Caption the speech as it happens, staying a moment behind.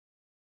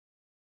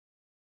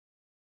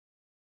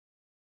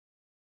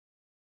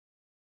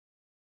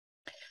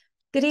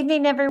Good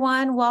evening,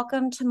 everyone.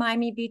 Welcome to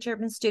Miami Beach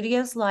Urban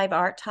Studios Live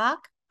Art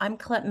Talk. I'm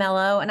Clint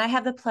Mello, and I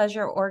have the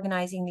pleasure of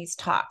organizing these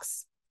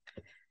talks.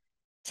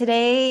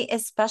 Today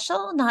is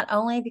special not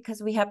only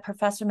because we have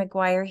Professor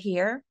Maguire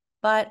here,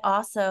 but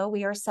also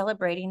we are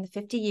celebrating the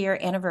 50-year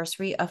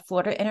anniversary of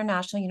Florida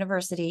International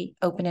University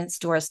opening its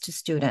doors to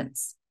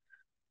students.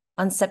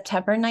 On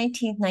September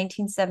 19,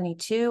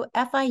 1972,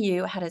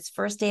 FIU had its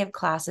first day of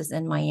classes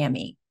in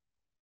Miami.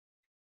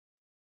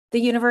 The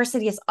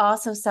university is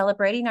also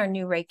celebrating our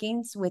new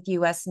rankings with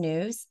U.S.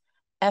 News.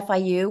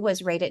 FIU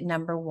was rated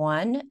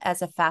 #1 as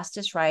the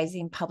fastest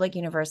rising public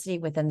university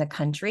within the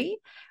country,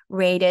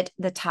 rated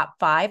the top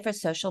 5 for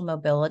social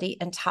mobility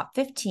and top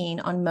 15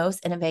 on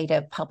most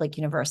innovative public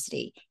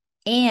university,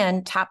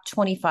 and top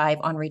 25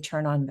 on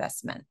return on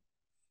investment.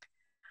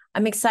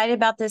 I'm excited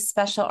about this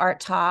special art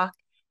talk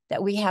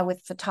that we have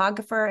with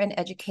photographer and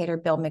educator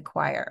Bill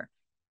Maguire.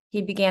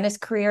 He began his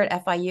career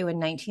at FIU in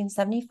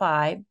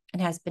 1975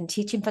 and has been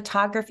teaching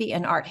photography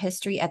and art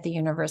history at the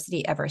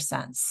university ever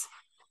since.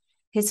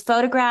 His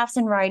photographs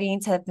and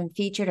writings have been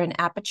featured in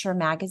Aperture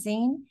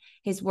magazine.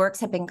 His works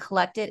have been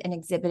collected and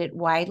exhibited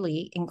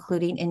widely,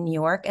 including in New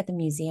York at the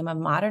Museum of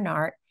Modern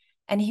Art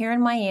and here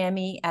in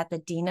Miami at the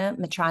Dina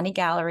Matrani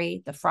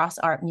Gallery, the Frost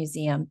Art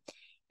Museum,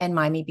 and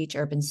Miami Beach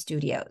Urban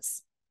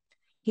Studios.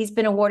 He's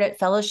been awarded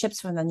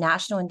fellowships from the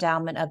National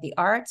Endowment of the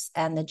Arts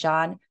and the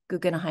John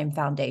Guggenheim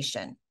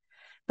Foundation.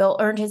 Bill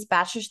earned his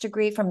bachelor's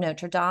degree from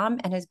Notre Dame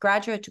and his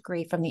graduate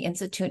degree from the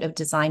Institute of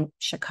Design,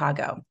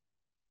 Chicago.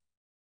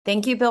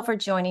 Thank you, Bill, for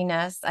joining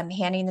us. I'm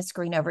handing the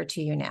screen over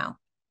to you now.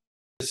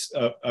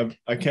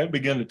 I can't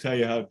begin to tell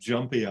you how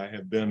jumpy I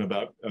have been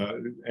about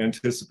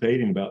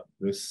anticipating about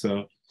this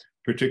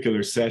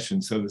particular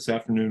session. So this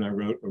afternoon, I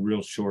wrote a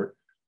real short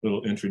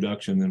little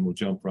introduction, then we'll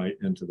jump right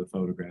into the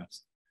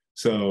photographs.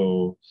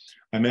 So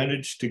I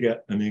managed to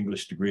get an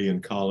English degree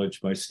in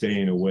college by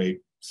staying awake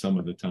some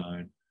of the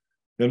time.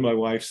 Then my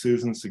wife,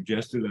 Susan,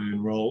 suggested I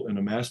enroll in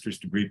a master's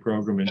degree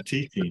program in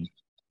teaching,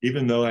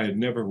 even though I had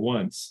never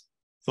once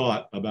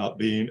thought about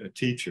being a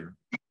teacher.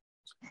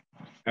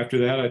 After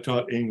that, I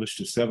taught English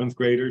to 7th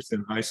graders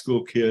and high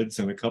school kids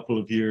and a couple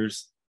of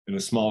years in a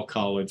small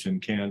college in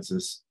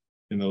Kansas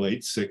in the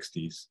late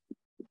 60s.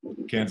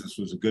 Kansas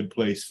was a good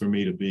place for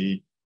me to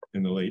be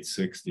in the late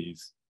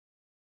 60s.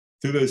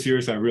 Through those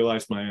years, I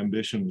realized my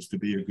ambition was to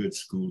be a good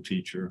school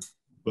teacher,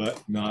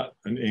 but not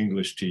an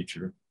English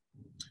teacher.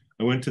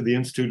 I went to the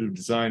Institute of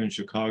Design in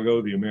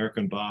Chicago, the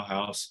American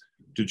Bauhaus,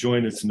 to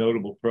join its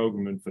notable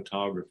program in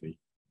photography.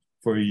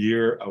 For a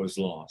year, I was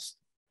lost.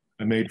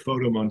 I made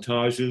photo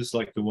montages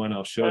like the one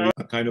I'll show you,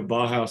 a kind of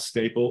Bauhaus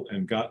staple,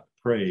 and got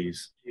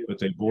praise, but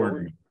they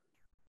bored me.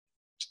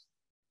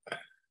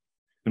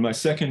 In my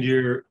second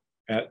year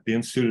at the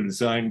Institute of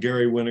Design,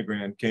 Gary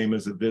Winogrand came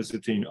as a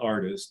visiting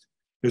artist.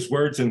 His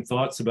words and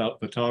thoughts about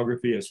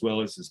photography, as well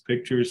as his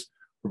pictures,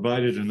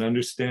 provided an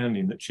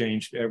understanding that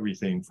changed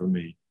everything for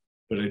me,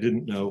 but I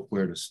didn't know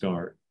where to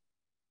start.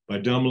 By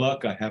dumb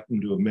luck, I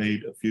happened to have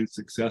made a few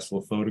successful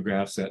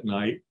photographs at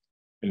night,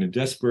 and in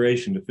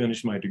desperation to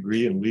finish my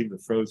degree and leave the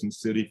frozen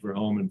city for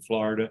home in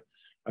Florida,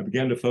 I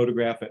began to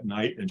photograph at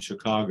night in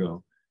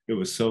Chicago. It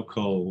was so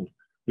cold.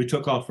 We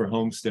took off for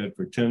Homestead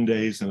for 10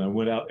 days, and I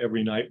went out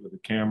every night with a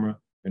camera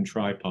and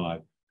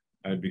tripod.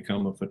 I had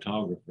become a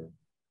photographer.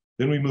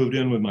 Then we moved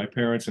in with my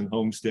parents in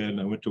Homestead,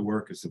 and I went to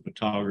work as a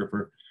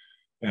photographer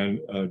and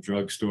a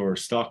drugstore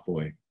stock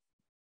boy.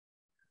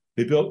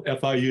 They built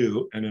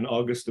FIU, and in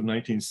August of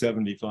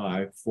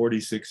 1975,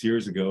 46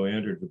 years ago, I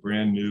entered the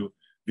brand new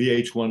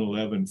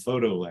VH111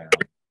 photo lab.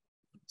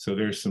 So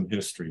there's some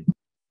history.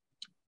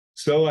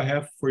 So I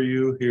have for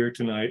you here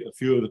tonight a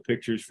few of the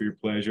pictures for your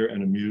pleasure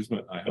and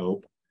amusement, I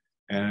hope.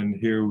 And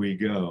here we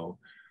go.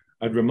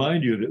 I'd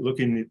remind you that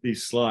looking at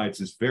these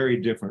slides is very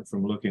different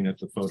from looking at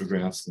the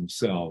photographs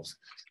themselves.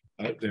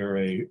 They're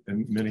in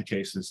many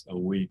cases, a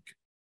weak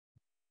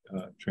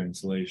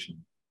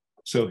translation.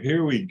 So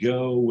here we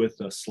go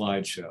with a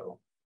slideshow.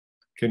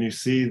 Can you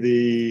see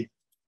the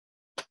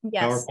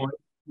PowerPoint?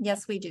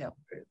 Yes, we do.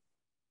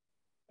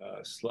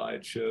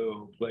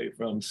 Slideshow, play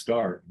from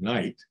start,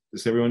 night.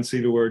 Does everyone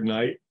see the word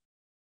night?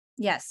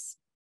 Yes.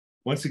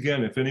 Once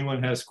again, if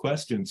anyone has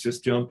questions,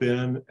 just jump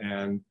in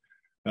and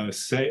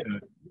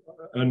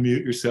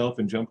unmute yourself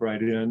and jump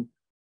right in,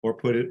 or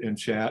put it in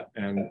chat,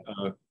 and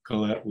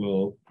Colette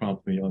will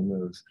prompt me on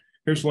those.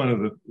 Here's one of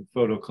the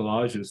photo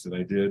collages that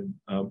I did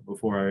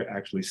before I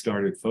actually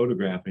started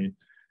photographing.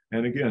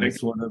 And again,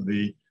 it's one of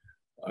the,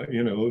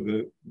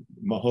 the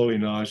Macaulay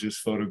Nage's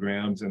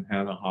photograms and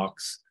Hannah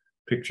Hawk's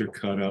picture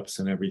cut-ups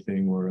and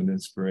everything were an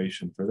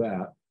inspiration for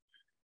that.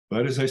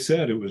 But as I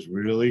said, it was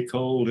really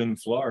cold in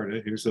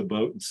Florida. Here's a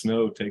boat and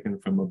snow taken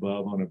from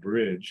above on a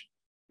bridge.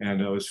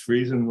 And I was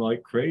freezing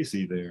like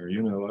crazy there.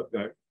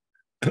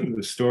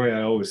 The story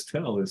I always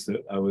tell is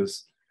that I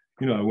was,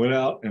 I went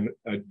out and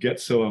I'd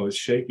get so I was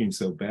shaking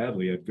so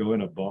badly, I'd go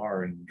in a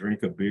bar and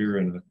drink a beer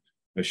and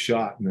a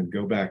shot and then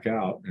go back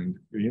out. And,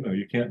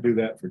 you can't do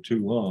that for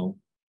too long.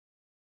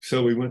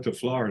 So we went to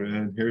Florida,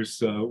 and here's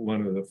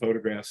one of the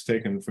photographs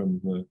taken from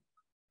the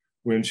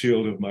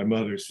windshield of my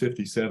mother's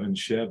 57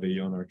 Chevy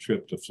on our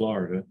trip to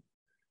Florida.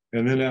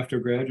 And then after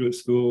graduate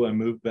school, I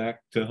moved back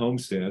to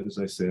Homestead, as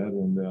I said,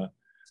 and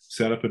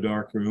set up a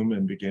dark room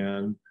and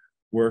began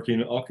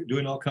working,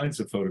 doing all kinds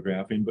of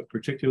photographing, but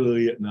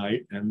particularly at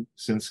night. And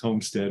since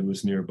Homestead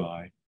was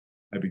nearby,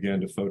 I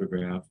began to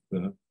photograph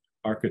the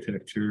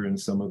architecture and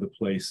some of the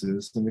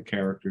places and the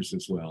characters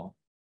as well.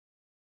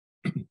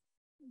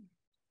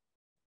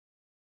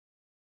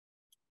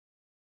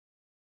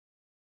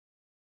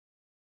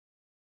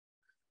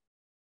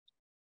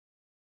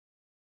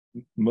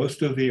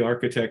 Most of the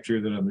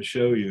architecture that I'm going to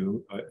show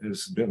you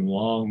has been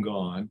long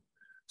gone.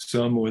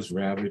 Some was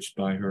ravaged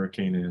by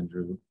Hurricane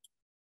Andrew.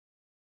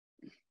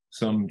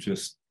 Some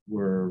just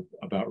were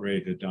about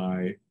ready to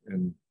die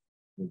in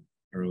the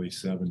early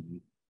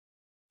 70s.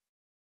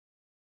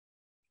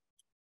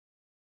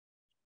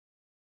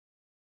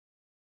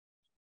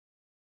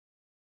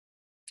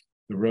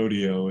 The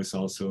rodeo is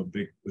also a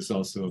big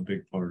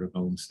part of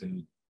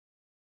Homestead.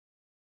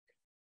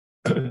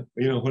 You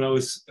know,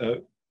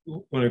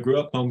 when I grew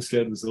up,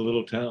 Homestead was a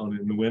little town.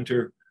 In the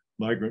winter,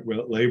 migrant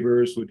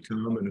laborers would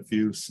come and a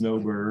few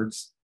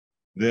snowbirds.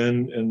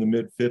 Then in the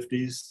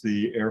mid-50s,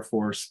 the Air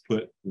Force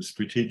the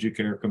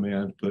Strategic Air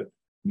Command put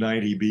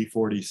 90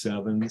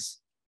 B-47s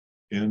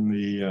at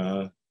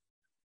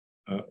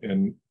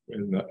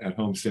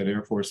Homestead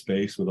Air Force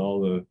Base with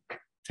all the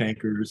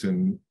tankers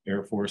and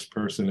Air Force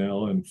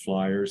personnel and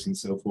flyers and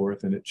so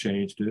forth, and it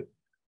changed it.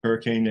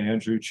 Hurricane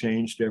Andrew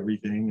changed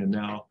everything, and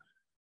now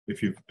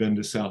if you've been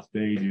to South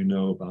Dade, you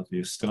know about the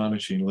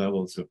astonishing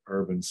levels of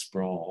urban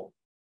sprawl.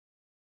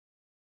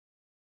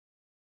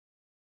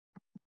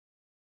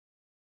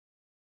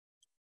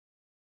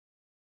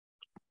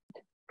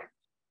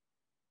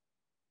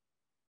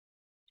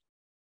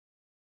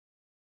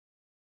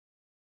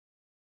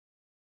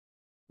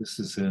 This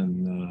is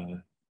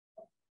in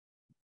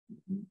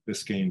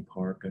Biscayne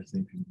Park, I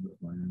think, in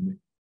Miami.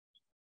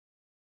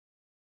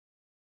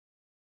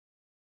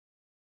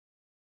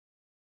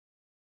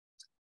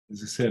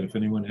 As I said, if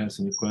anyone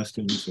has any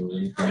questions or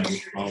anything,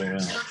 just follow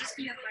out.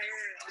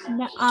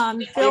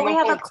 Phil, we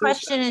have a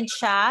question in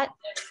chat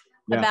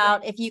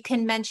about if you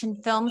can mention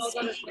film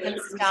speed and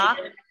stock.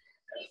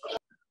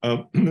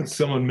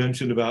 Someone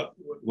mentioned about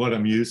what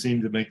I'm using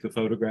to make the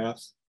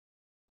photographs.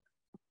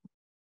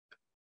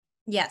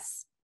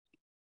 Yes.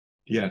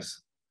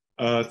 Yes.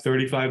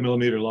 35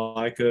 millimeter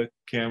Leica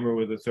camera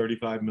with a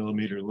 35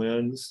 millimeter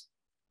lens.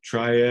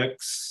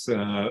 Tri-X,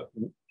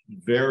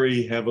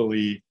 very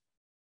heavily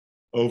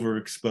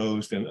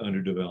overexposed and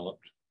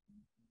underdeveloped.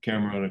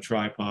 Camera on a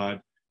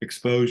tripod,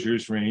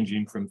 exposures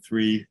ranging from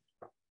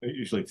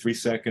usually 3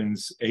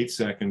 seconds, 8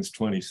 seconds,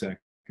 20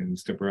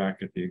 seconds to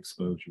bracket the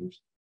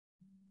exposures.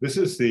 This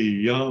is the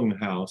Young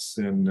house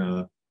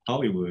in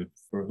Hollywood,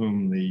 for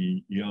whom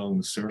the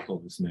Young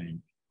Circle is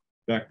named,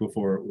 back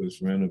before it was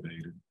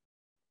renovated.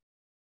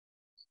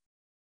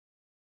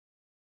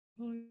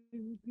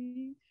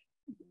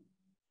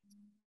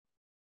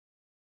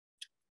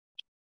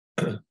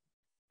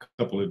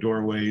 Couple of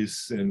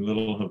doorways in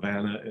Little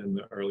Havana in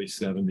the early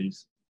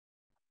 70s.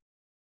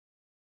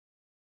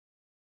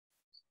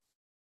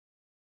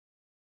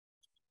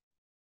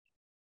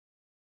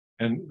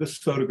 And this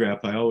photograph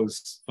I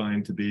always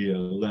find to be a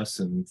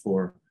lesson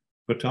for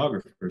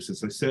photographers.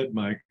 As I said,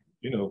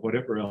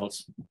 whatever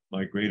else,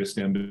 my greatest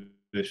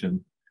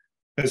ambition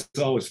has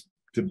always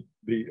to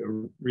be a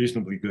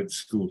reasonably good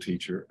school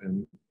teacher.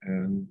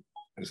 And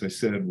as I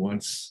said,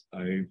 once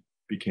I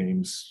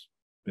became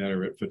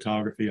better at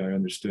photography, I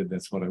understood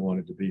that's what I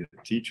wanted to be a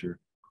teacher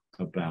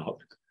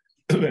about.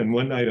 And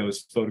one night I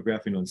was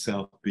photographing on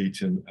South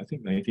Beach in, I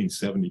think,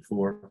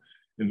 1974,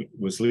 and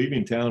was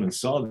leaving town and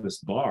saw this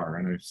bar.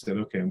 And I said,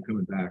 okay, I'm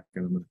coming back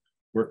and I'm going to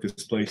work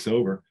this place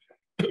over.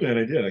 And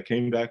I did. I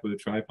came back with a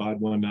tripod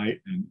one night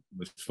and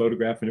was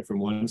photographing it from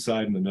one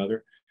side and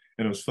another.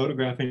 And I was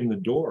photographing the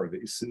doorway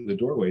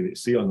that you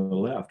see on the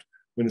left,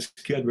 when this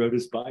kid rode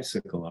his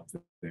bicycle up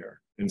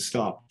there and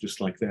stopped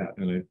just like that.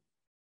 And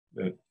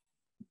I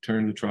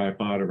turned the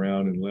tripod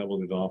around and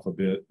leveled it off a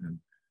bit and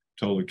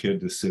told the kid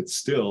to sit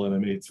still. And I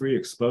made 3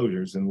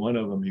 exposures, and one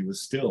of them he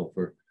was still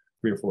for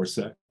 3 or 4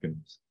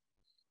 seconds.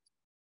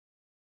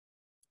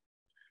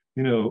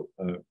 Bill,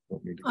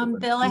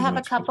 I have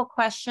a couple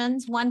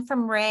questions. One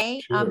from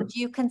Ray. Sure. Do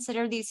you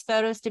consider these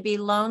photos to be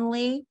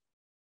lonely?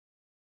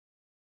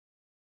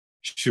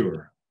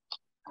 Sure.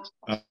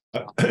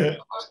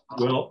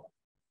 Well,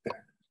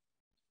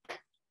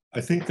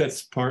 I think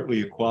that's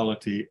partly a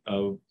quality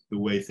of the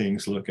way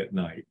things look at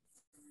night.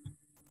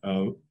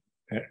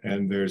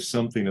 And there's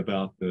something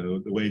about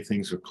the way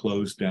things are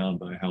closed down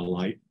by how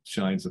light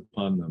shines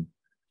upon them.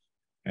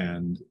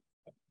 And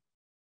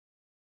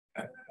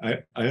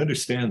I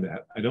understand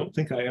that. I don't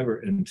think I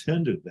ever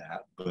intended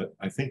that, but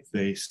I think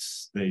they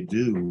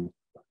do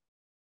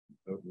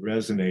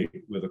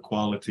resonate with a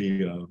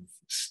quality of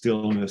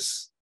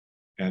stillness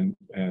and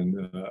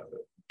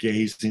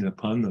gazing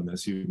upon them,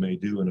 as you may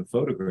do in a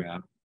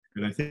photograph.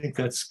 And I think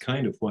that's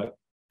kind of what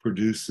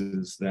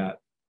produces that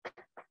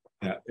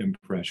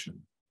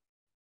impression.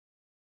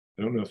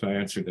 I don't know if I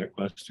answered that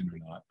question or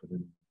not, but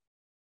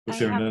is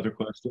there another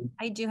question?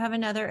 I do have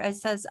another. It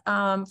says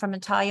from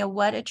Natalia,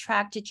 what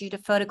attracted you to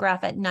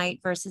photograph at night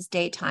versus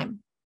daytime?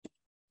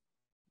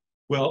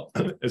 Well,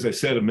 as I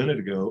said a minute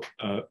ago,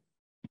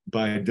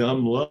 by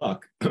dumb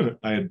luck,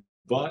 I had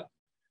bought,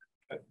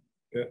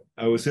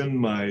 I was in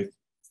my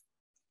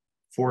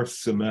fourth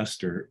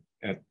semester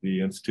at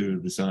the Institute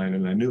of Design,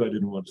 and I knew I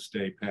didn't want to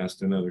stay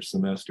past another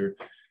semester.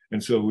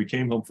 And so we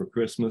came home for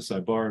Christmas. I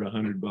borrowed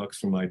 $100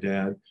 from my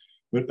dad,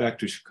 went back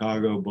to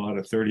Chicago, bought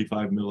a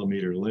 35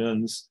 millimeter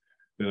lens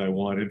that I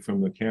wanted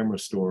from the camera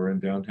store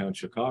in downtown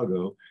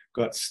Chicago,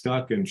 got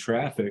stuck in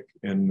traffic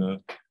in the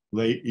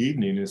late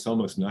evening. It's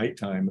almost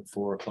nighttime at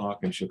 4 o'clock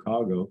in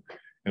Chicago.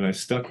 And I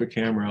stuck the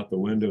camera out the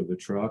window of the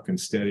truck and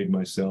steadied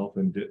myself,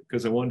 and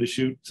because I wanted to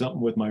shoot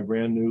something with my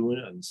brand new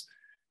lens.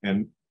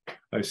 And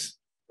I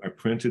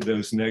printed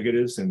those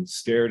negatives and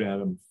stared at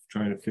them,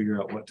 trying to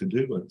figure out what to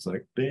do. And it's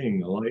like, bing,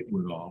 the light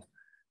went off.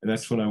 And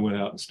that's when I went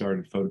out and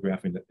started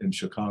photographing in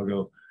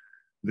Chicago,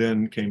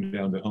 then came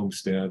down to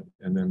Homestead.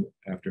 And then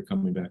after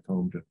coming back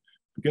home to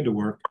begin to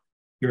work,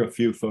 here are a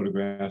few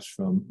photographs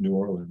from New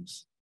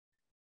Orleans.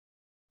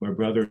 My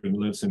brother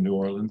lives in New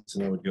Orleans,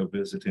 and I would go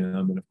visit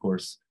him. And of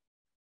course,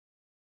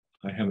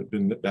 I haven't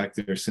been back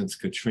there since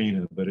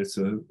Katrina, but it's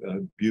a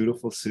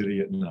beautiful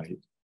city at night.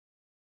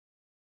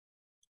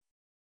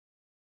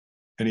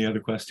 Any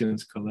other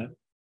questions, Colette?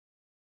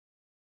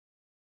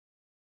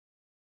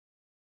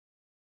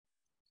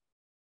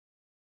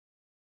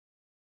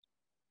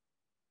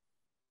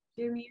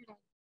 You're muted.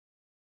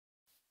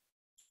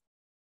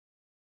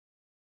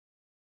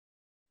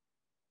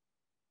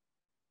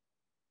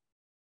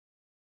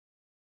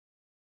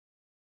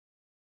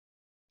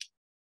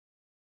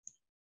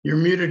 You're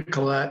muted,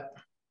 Colette.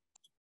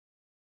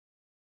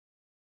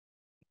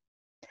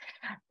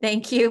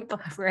 Thank you,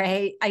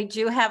 Ray. I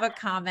do have a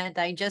comment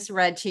I just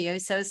read to you.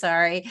 So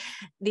sorry.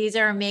 These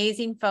are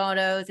amazing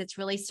photos. It's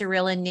really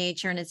surreal in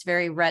nature, and it's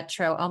very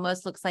retro.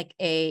 Almost looks like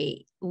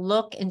a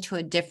look into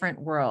a different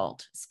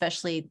world,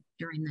 especially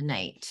during the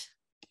night.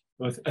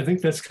 Well, I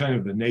think that's kind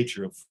of the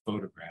nature of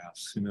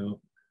photographs, you know,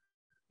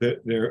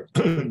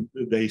 that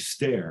they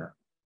stare.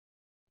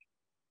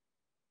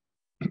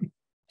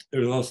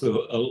 There's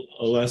also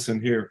a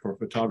lesson here for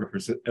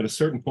photographers. At a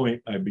certain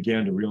point, I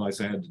began to realize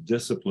I had to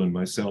discipline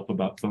myself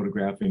about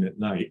photographing at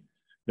night,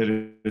 that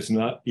it is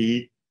not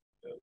eat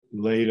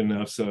late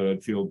enough so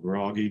I'd feel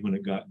groggy when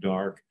it got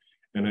dark.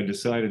 And I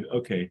decided,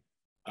 okay,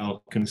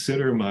 I'll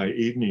consider my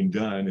evening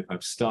done if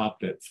I've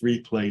stopped at 3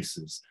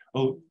 places.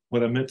 Oh,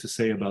 what I meant to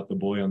say about the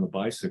boy on the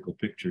bicycle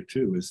picture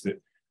too is that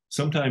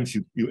sometimes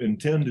you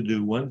intend to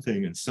do one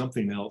thing and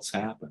something else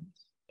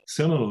happens.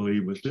 Similarly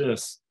with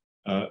this,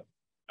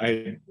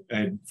 I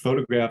had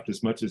photographed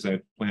as much as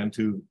I planned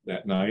to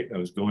that night. I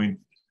was going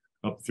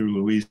up through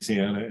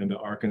Louisiana into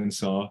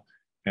Arkansas,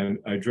 and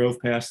I drove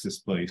past this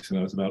place, and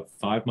I was about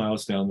 5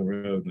 miles down the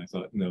road, and I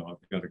thought, no,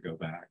 I've got to go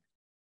back.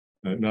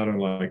 Not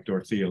unlike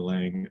Dorothea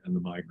Lange and the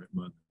Migrant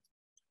Mother.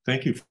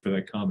 Thank you for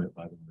that comment,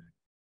 by the way.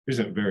 Here's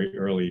a very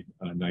early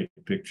night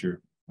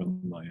picture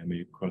from Miami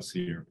across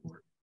the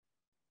airport.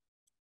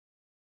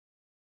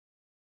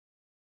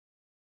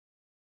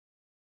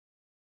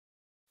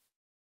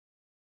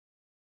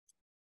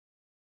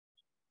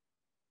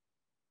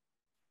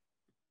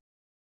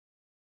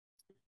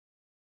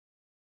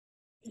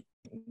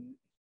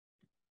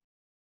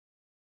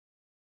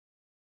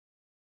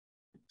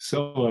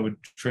 So I would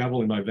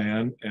travel in my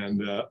van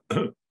and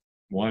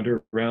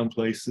wander around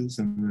places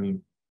and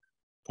then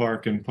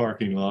park in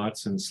parking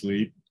lots and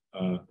sleep.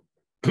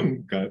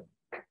 Got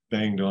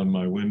banged on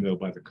my window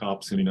by the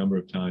cops any number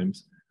of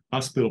times.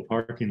 Hospital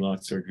parking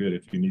lots are good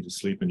if you need to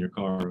sleep in your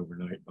car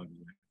overnight, by the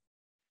way.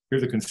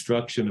 Here's the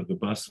construction of the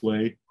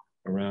busway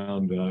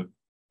around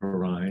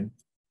Orion.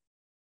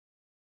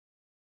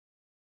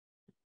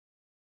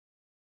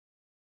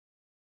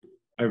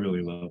 I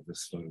really love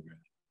this photograph.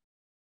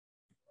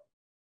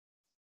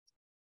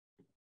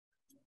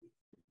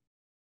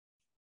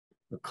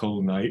 A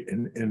cold night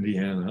in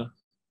Indiana.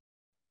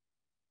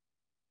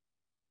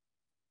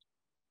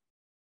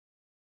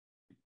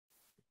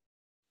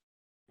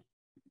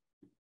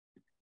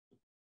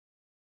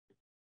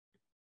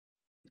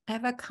 I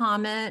have a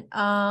comment.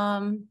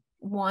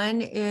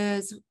 One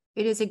is,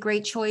 it is a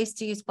great choice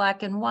to use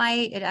black and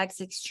white. It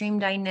adds extreme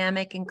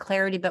dynamic and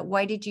clarity, but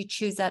why did you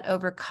choose that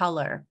over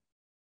color?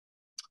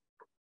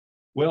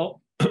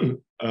 Well,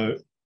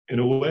 in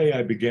a way,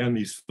 I began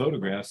these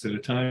photographs at a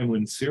time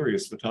when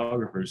serious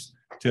photographers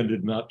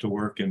tended not to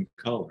work in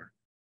color.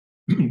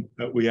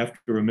 But we have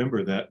to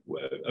remember that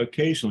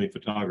occasionally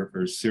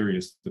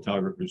serious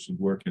photographers would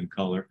work in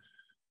color,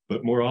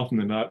 but more often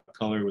than not,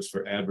 color was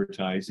for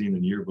advertising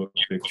and yearbook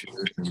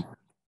pictures and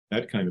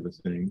that kind of a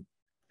thing.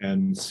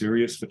 And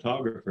serious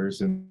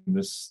photographers in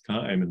this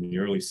time, in the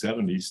early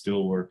 70s,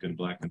 still worked in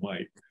black and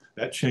white.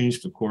 That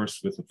changed, of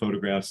course, with the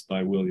photographs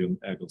by William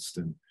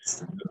Eggleston.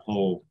 The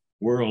whole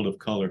world of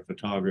color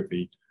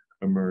photography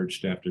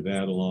emerged after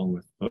that, along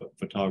with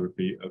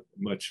photography, a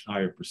much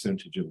higher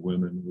percentage of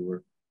women who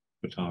were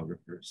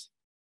photographers.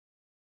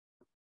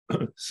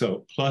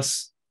 So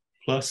plus,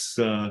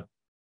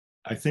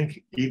 I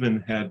think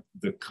even had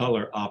the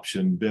color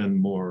option been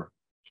more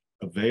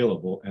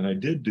available, and I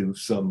did do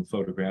some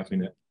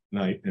photographing at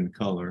night in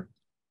color,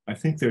 I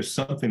think there's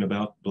something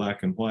about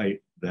black and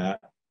white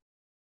that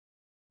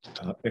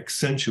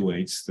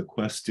accentuates the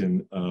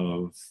question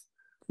of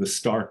the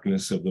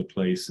starkness of the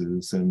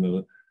places and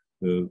the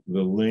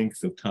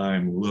length of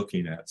time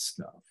looking at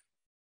stuff.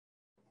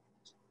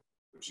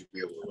 I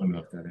don't know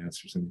if that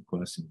answers any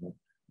question, but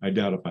I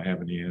doubt if I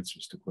have any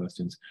answers to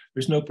questions.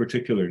 There's no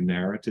particular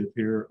narrative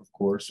here, of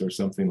course, or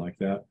something like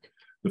that.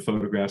 The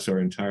photographs are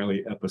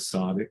entirely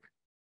episodic.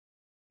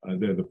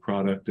 They're the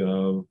product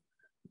of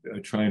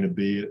trying to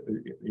be,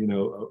 you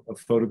know,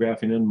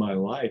 photographing in my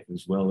life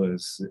as well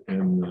as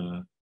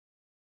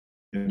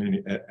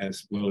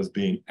as well as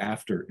being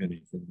after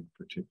anything in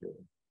particular.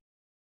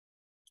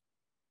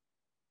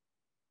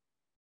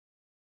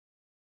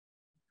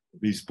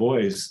 These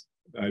boys,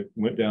 I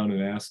went down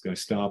and asked, I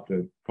stopped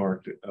and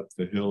parked up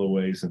the hill a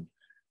ways, and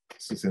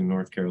this is in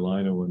North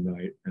Carolina one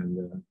night,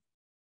 and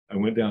I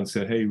went down and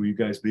said, hey, will you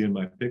guys be in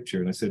my picture?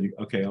 And I said,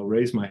 okay, I'll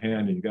raise my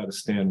hand and you got to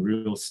stand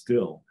real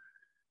still.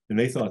 And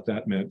they thought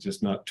that meant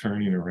just not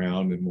turning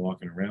around and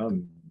walking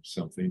around or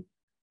something.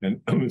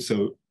 And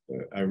so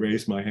I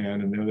raised my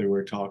hand, and there they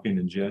were talking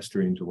and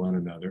gesturing to one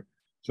another.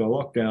 So I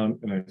walked down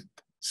and I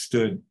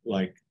stood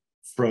like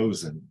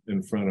frozen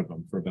in front of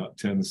them for about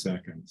 10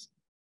 seconds,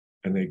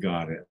 and they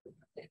got it.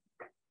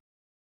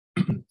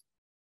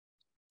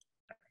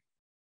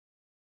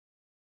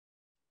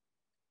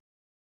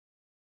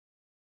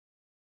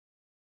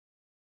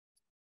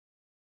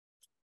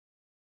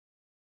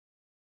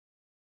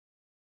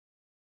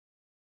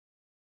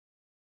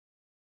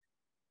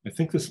 I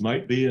think this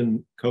might be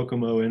in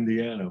Kokomo,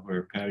 Indiana,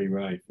 where Patty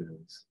Rife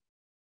is.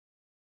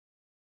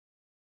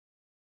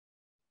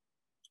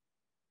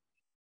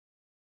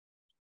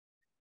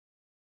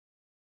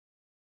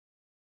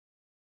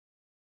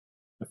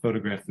 I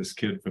photographed this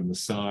kid from the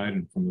side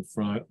and from the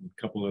front and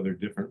a couple other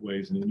different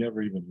ways, and he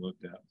never even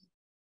looked at me.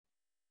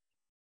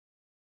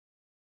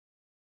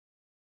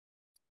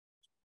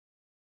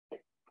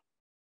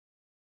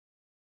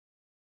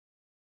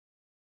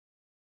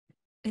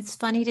 It's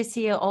funny to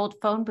see an old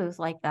phone booth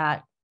like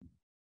that.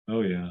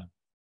 Oh, yeah.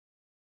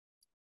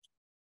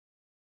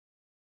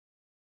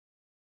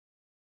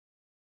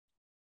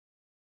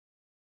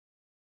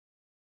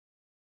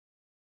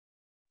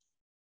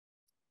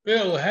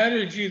 Bill, how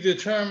did you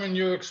determine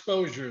your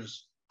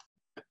exposures?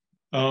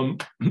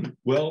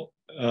 Well,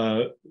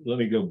 let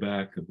me go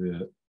back a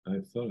bit. I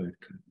thought I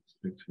could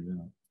picture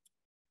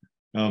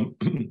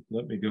that.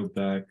 Let me go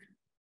back.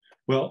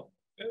 Well,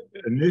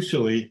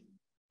 initially,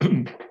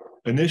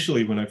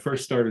 when I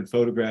first started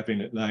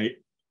photographing at night,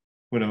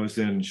 when I was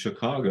in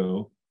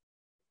Chicago,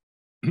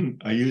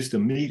 I used a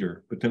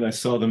meter, but then I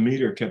saw the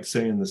meter kept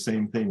saying the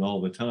same thing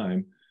all the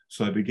time.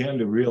 So I began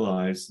to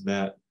realize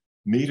that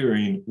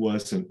metering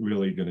wasn't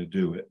really going to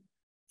do it.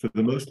 For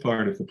the most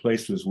part, if the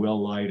place was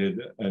well lighted,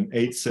 an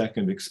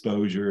 8-second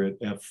exposure at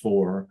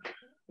f4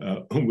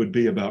 would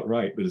be about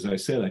right. But as I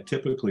said, I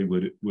typically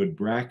would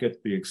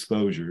bracket the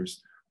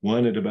exposures,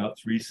 one at about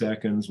 3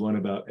 seconds, one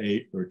about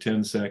 8 or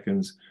 10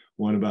 seconds,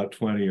 one about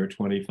 20 or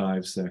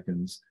 25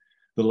 seconds.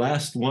 The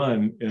last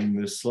one in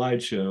this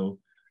slideshow,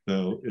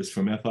 though, is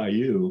from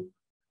FIU,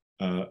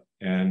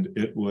 and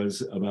it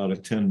was about a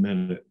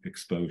 10-minute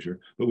exposure.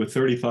 But with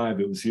 35,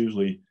 it was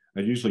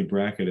I'd usually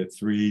bracket at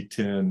 3,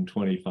 10,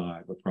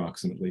 25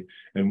 approximately.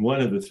 And one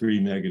of the 3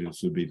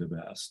 negatives would be the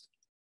best.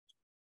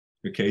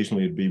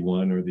 Occasionally it'd be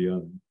one or the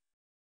other.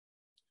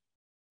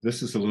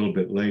 This is a little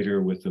bit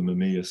later with the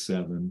Mamiya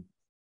 7.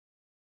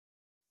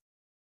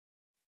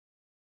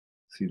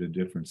 See the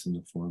difference in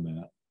the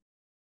format.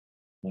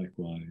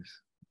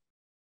 Likewise.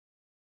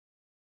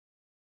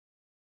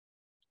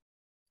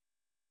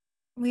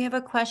 We have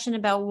a question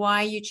about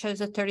why you chose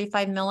a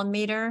 35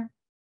 millimeter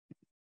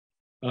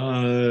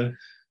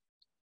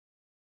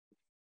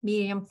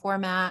medium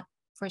format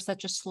for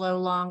such a slow,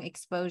 long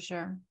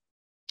exposure.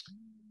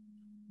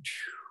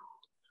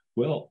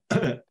 Well,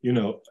 you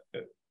know,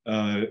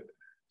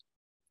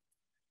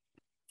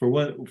 for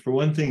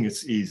one thing,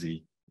 it's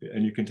easy,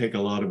 and you can take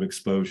a lot of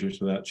exposures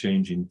without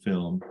changing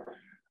film.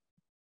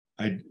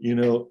 I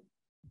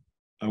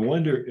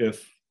wonder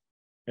if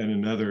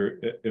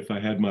I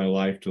had my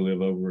life to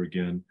live over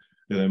again,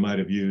 that I might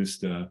have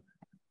used the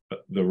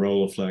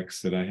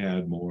Rolleiflex that I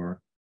had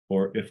more,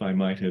 or if I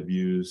might have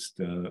used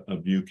a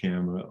view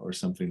camera or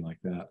something like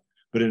that.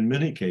 But in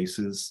many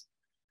cases,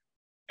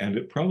 and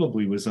it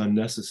probably was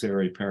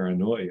unnecessary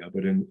paranoia,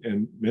 but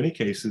in many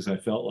cases, I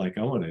felt like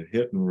I wanted to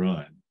hit and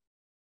run.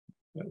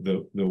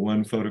 The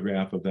one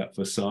photograph of that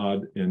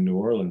facade in New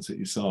Orleans that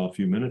you saw a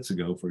few minutes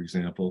ago, for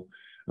example,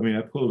 I mean,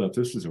 I pulled up,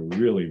 this was a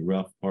really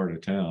rough part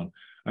of town.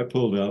 I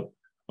pulled up,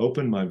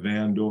 opened my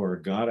van door,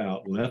 got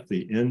out, left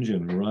the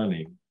engine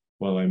running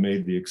while I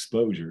made the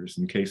exposures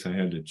in case I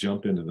had to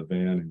jump into the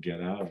van and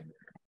get out of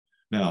there.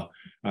 Now,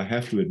 I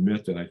have to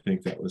admit that I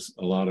think that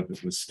a lot of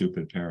it was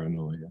stupid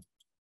paranoia.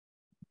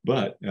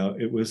 But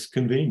it was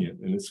convenient,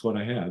 and it's what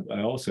I had.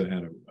 I also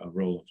had a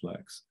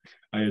Rolleiflex.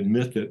 I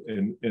admit that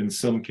in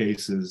some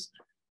cases,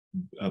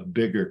 a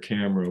bigger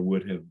camera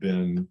would have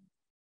been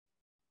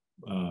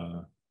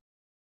a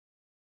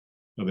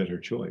better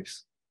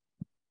choice.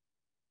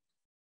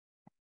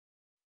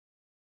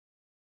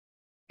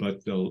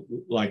 But the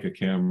Leica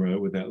camera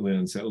with that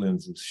lens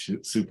is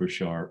super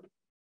sharp,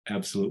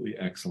 absolutely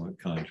excellent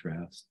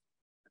contrast.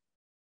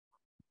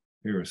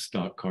 Here, a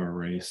stock car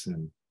race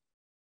in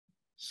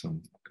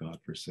some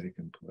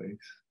godforsaken place.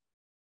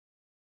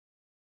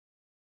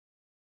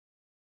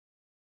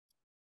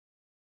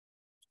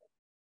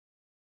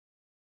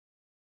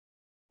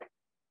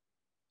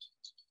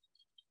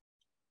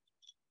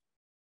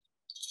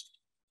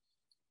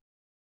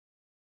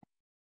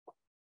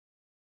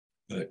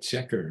 The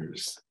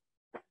checkers.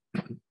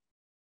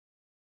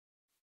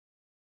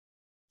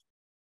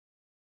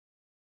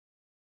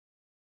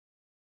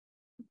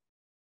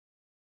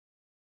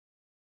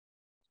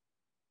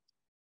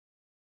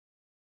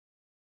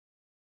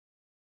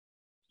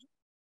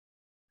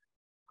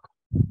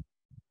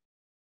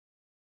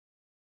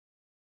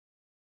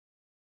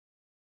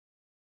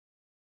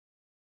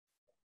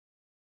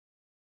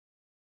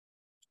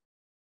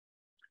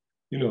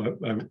 You know,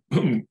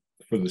 I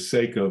for the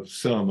sake of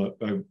some,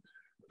 I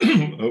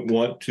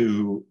want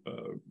to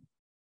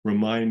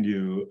remind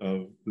you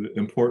of the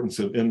importance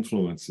of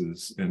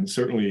influences, and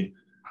certainly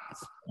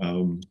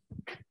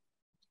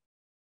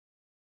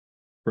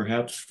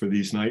perhaps for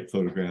these night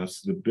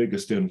photographs, the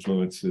biggest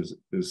influence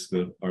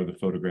are the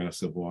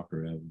photographs of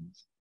Walker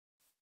Evans.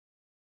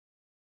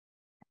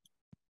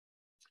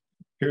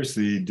 Here's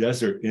the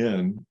Desert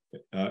Inn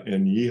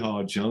in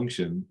Yeehaw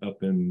Junction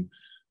up in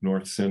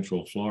north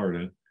central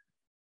Florida.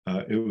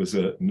 It was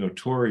a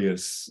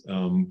notorious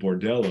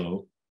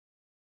bordello.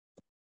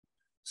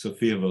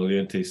 Sofia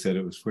Valiente said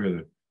it was where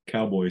the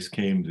cowboys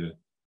came to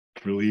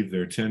relieve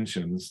their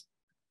tensions.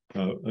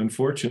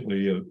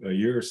 Unfortunately, a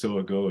year or so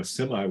ago, a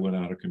semi went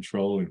out of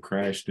control and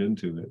crashed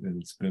into it,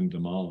 and it's been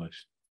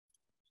demolished.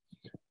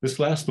 This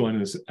last one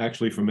is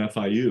actually from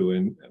FIU,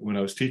 and when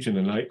I was teaching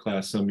a night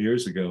class some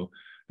years ago,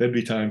 there'd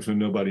be times when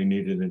nobody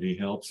needed any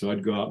help, so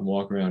I'd go out and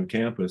walk around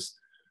campus,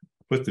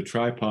 put the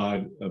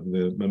tripod of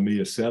the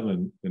Mamiya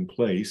 7 in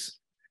place,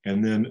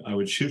 and then I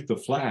would shoot the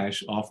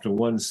flash off to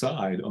one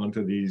side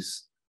onto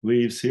these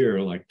leaves here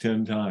like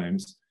 10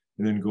 times,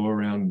 and then go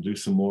around and do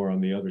some more on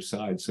the other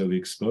side. So the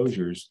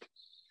exposures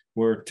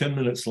were 10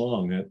 minutes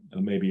long at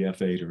maybe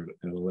f8 or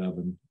at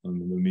 11 on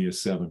the Mamiya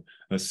 7,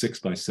 a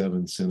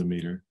 6x7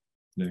 centimeter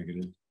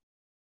negative.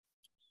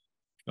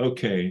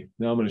 Okay,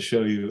 now I'm going to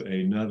show you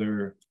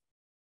another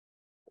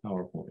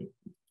PowerPoint.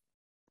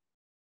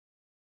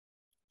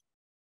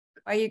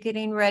 Are you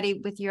getting ready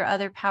with your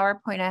other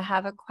PowerPoint? I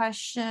have a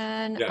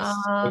question. Yes.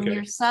 Okay.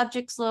 Your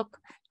subjects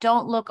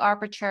don't look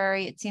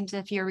arbitrary. It seems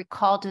if you're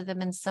recalled to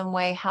them in some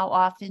way. How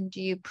often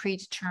do you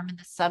predetermine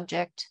the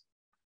subject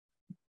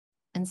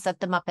and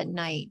set them up at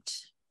night?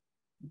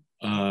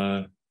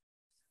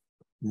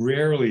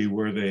 Rarely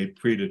were they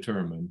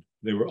predetermined.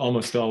 They were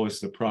almost always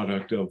the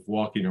product of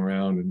walking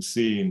around and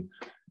seeing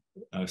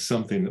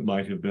something that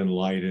might have been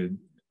lighted.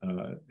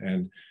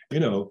 And, you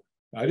know,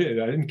 I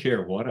didn't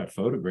care what I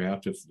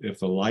photographed. If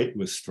the light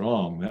was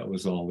strong, that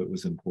was all that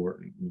was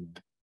important.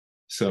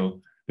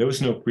 So there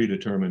was no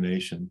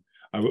predetermination.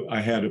 I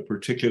had a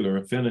particular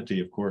affinity,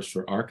 of course,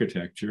 for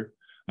architecture.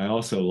 I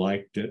also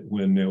liked it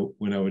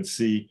when I would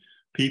see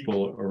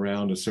people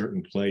around a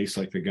certain place,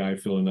 like the guy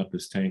filling up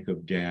his tank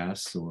of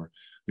gas or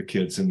the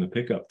kids in the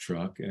pickup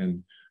truck,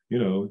 and, you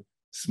know,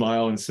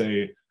 smile and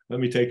say,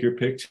 "Let me take your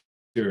picture,"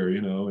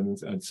 you know, and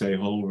I'd say,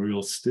 "Hold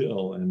real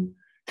still," and,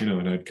 you know,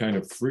 and I'd kind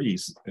of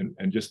freeze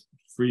and just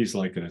freeze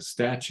like a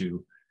statue,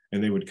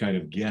 and they would kind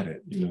of get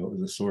it. You know, it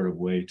was a sort of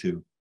way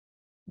to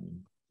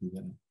do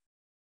that.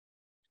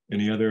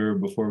 Any other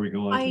before we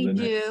go on to the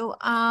next?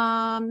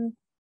 I do.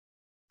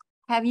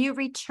 Have you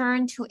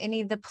returned to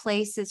any of the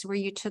places where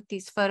you took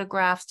these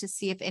photographs to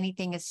see if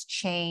anything has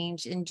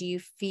changed? And do you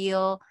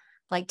feel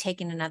like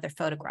taking another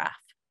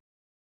photograph?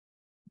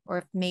 Or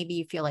if maybe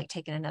you feel like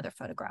taking another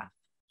photograph?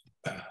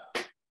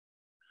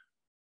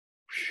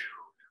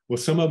 Well,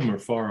 some of them are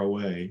far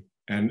away.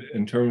 And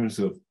in terms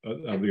of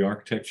the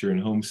architecture in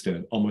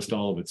Homestead, almost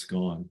all of it's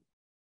gone.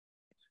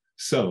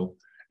 So,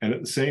 and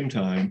at the same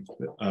time,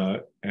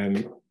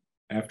 and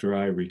after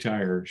I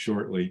retire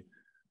shortly,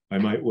 I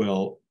might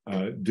well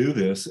do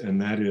this,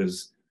 and that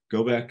is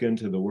go back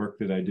into the work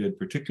that I did,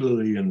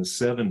 particularly in the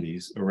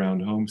 70s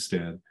around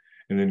Homestead,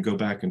 and then go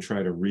back and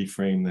try to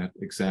reframe that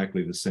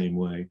exactly the same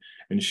way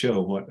and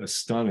show what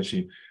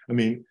astonishing. I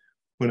mean,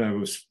 when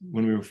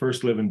we were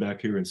first living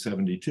back here in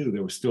 72,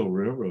 there were still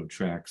railroad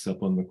tracks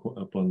up on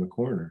the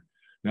corner.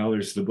 Now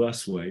there's the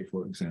busway,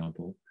 for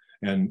example.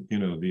 And, you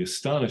know, the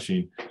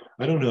astonishing,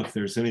 I don't know if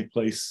there's any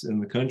place in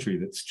the country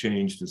that's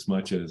changed as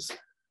much as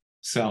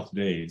South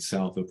Dade,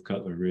 south of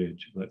Cutler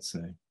Ridge, let's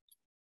say.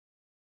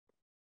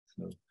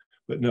 So,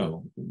 but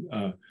no,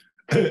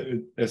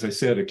 as I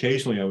said,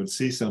 occasionally I would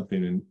see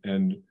something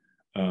and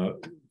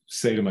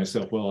say to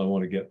myself, well, I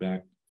want to get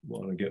back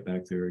want to get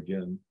back there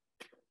again.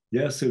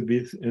 Yes, it would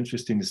be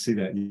interesting to see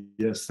that.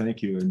 Yes,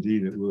 thank you.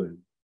 Indeed, it would.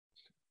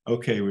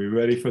 Okay, we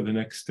ready for the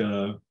next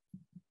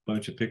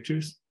bunch of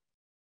pictures?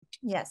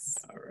 Yes.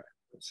 All right,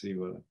 let's see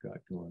what I've got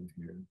going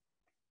here.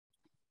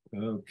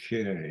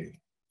 Okay.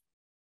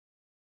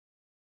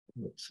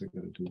 Oops, I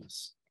gotta do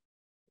this.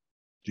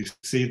 Do you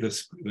see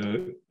this,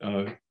 the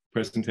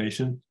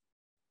presentation?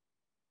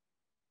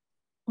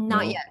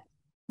 Not No? yet.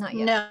 Not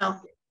yet.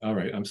 No. All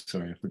right, I'm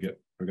sorry, I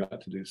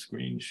forgot to do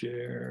screen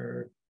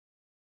share.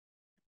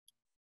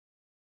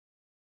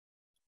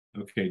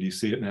 Okay, do you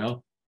see it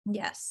now?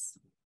 Yes.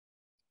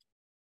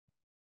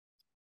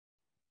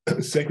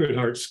 Sacred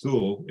Heart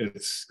School,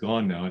 it's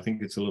gone now. I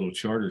think it's a little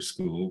charter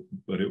school,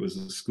 but it was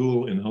a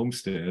school in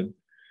Homestead,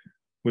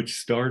 which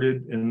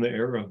started in the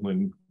era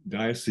when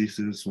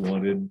dioceses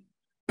wanted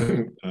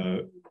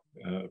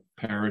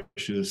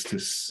parishes to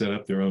set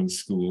up their own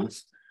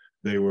schools.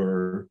 They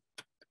were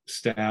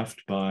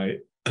staffed by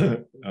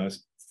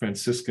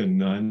Franciscan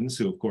nuns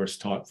who, of course,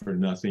 taught for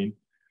nothing.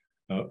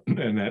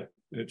 And that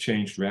it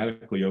changed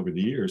radically over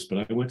the years.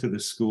 But I went to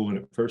this school when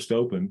it first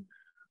opened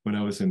when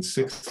I was in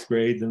 6th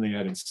grade. Then they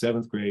added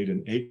 7th grade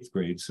and 8th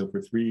grade. So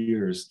for 3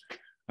 years,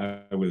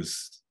 I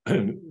was,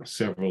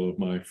 several of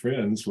my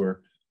friends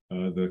were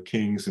the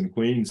kings and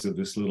queens of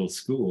this little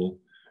school.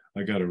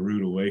 I got a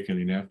rude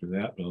awakening after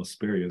that, but I'll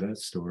spare you that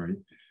story.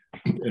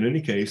 In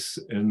any case,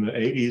 in the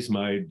 80s,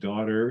 my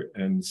daughter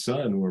and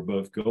son were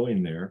both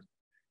going there.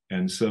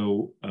 And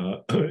so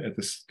at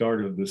the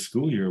start of the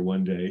school year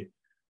one day,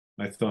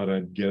 I thought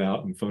I'd get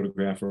out and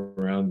photograph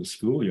around the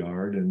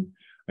schoolyard. And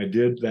I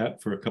did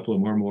that for a couple of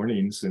more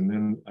mornings. And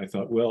then I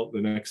thought, well,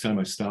 the next time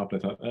I stopped, I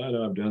thought, oh,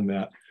 no, I've done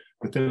that.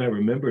 But then I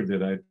remembered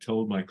that I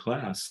told my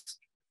class,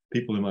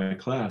 people in my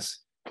class,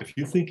 if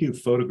you think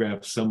you've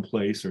photographed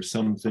someplace or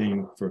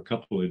something for a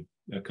couple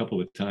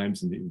of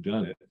times and that you've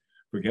done it,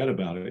 forget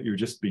about it. You're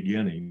just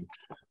beginning.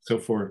 So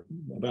for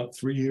about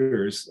 3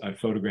 years, I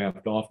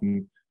photographed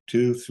often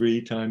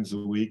 2-3 times a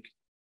week,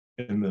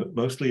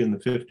 mostly in the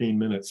 15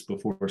 minutes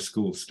before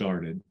school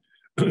started.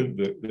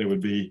 There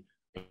would be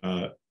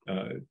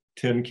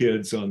 10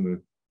 kids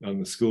on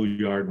the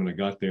schoolyard when I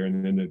got there,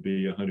 and then there'd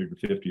be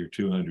 150 or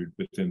 200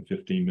 within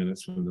 15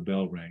 minutes when the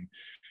bell rang.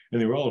 And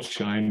they were all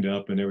shined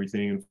up and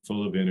everything and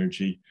full of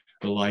energy.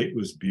 The light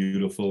was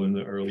beautiful in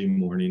the early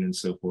morning and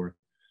so forth.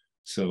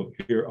 So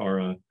here are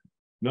a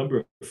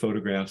number of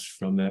photographs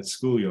from that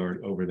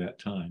schoolyard over that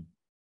time.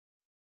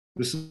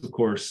 This, of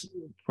course,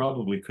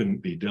 probably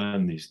couldn't be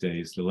done these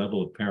days, the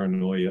level of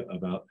paranoia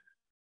about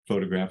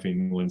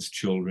photographing one's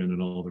children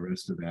and all the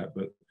rest of that.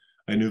 But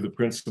I knew the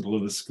principal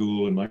of the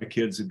school and my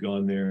kids had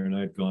gone there and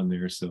I'd gone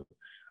there. So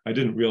I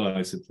didn't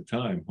realize at the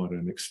time what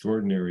an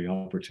extraordinary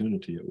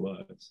opportunity it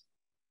was.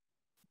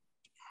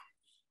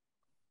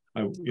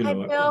 Hi,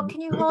 Bill,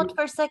 can you hold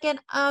for a second?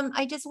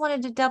 I just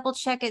wanted to double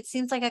check. It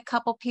seems like a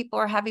couple people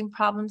are having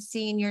problems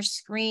seeing your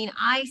screen.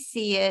 I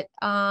see it.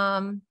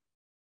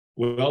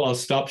 Well, I'll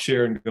stop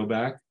share and go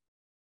back.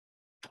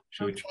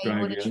 Should we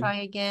try again? Try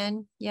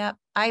again? Yep.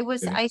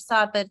 I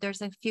saw it, but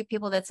there's a few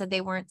people that said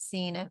they weren't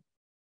seeing it.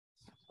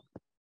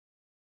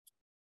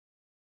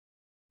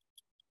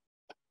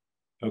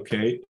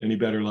 Okay, any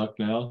better luck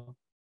now?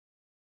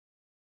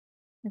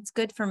 It's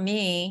good for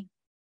me.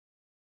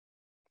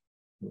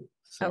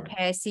 Sorry.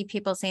 Okay, I see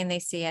people saying they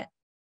see it.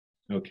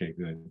 Okay,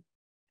 good.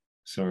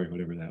 Sorry,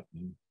 whatever that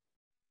means.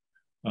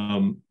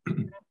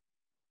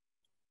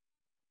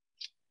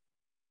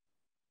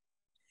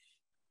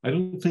 I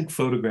don't think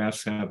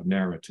photographs have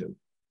narrative.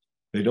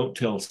 They don't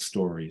tell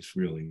stories,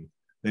 really.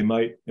 They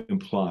might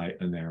imply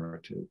a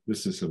narrative.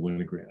 This is a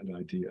Winogrand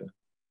idea.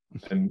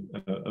 And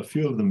a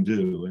few of them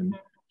do. And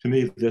to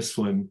me, this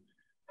one,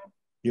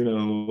 you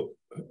know,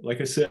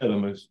 like I said,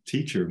 I'm a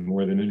teacher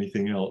more than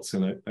anything else.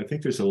 And I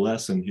think there's a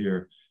lesson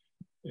here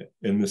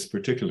in this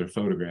particular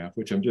photograph,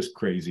 which I'm just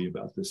crazy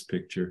about this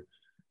picture.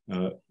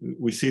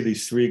 We see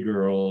these 3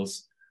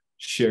 girls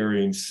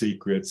sharing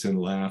secrets and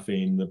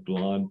laughing, the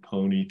blonde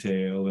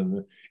ponytail and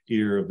the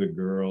ear of the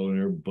girl and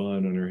her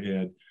bun on her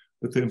head.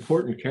 But the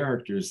important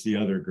character is the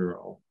other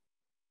girl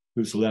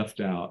who's left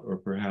out or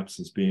perhaps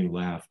is being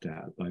laughed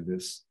at by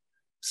this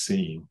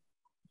scene.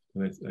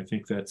 And I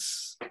think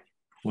that's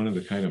one of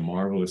the kind of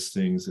marvelous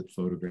things that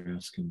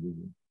photographs can do.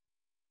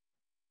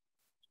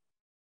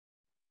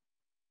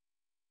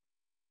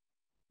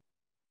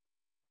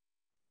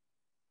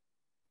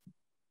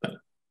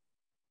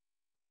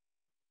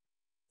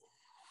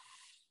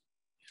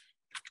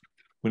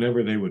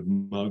 Whenever they would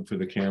mug for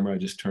the camera, I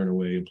just turn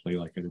away and play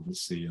like I didn't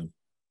see them.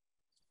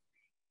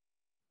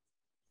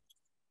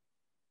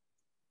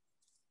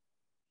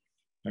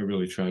 I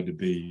really tried to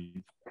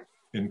be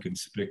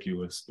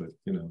inconspicuous, but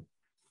you know,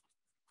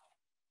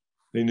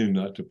 they knew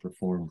not to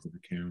perform for the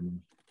camera.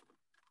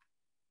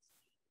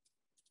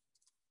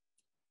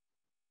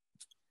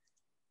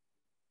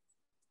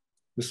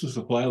 This was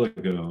a while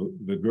ago.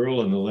 The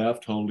girl on the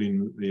left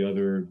holding the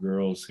other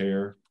girl's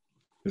hair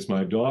is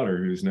my daughter,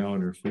 who's now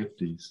in her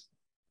 50s.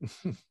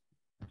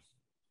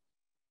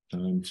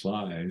 Time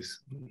flies.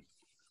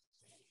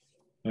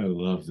 I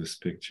love this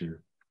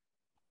picture.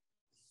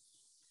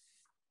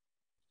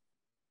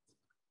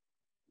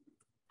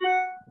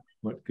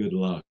 What good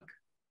luck.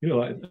 You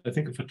know, I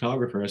think a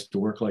photographer has to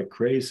work like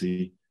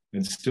crazy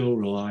and still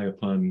rely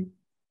upon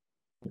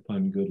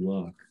good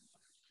luck.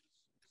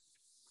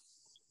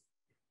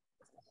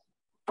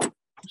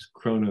 It's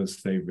Chrono's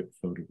favorite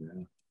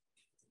photograph.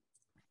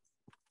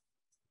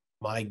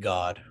 My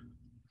God.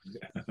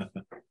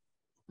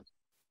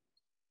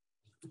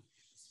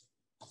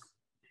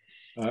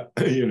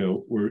 You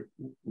know,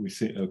 we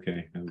see.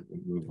 Okay, I'll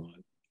move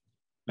on.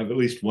 I have at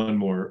least one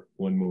more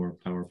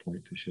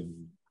PowerPoint to show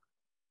you.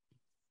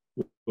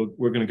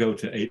 We're going to go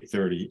to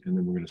 8:30, and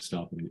then we're going to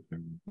stop at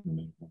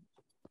 8:30.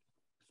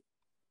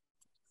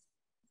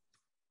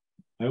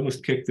 I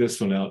almost kicked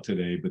this one out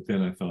today, but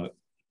then I thought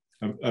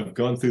I've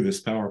gone through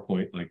this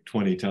PowerPoint like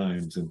 20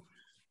 times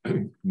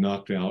and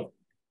knocked out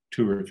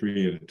 2 or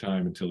 3 at a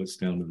time until it's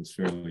down to this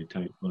fairly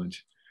tight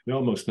bunch. I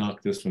almost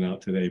knocked this one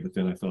out today, but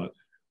then I thought,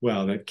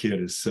 wow, that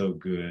kid is so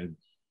good.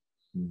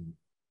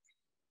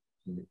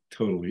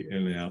 Totally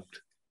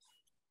inept.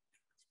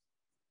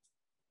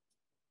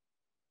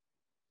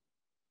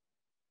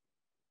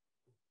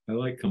 I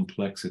like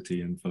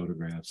complexity in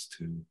photographs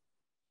too.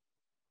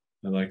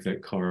 I like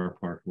that car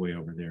parked way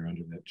over there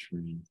under that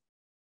tree.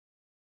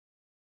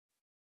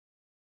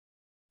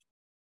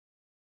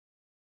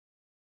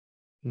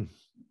 Isn't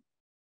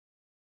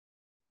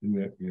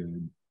that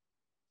good?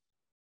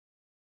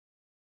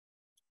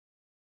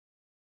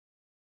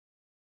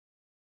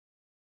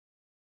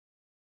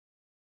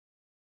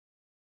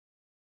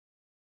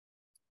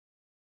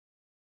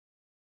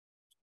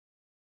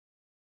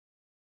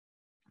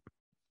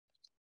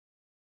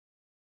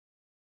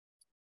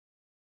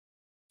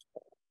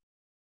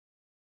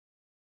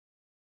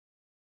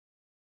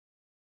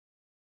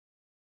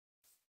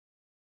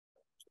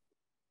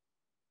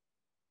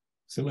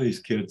 Some of these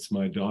kids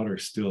my daughter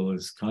still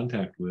has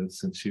contact with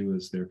since she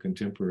was their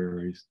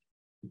contemporaries.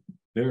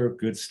 There are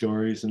good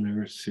stories and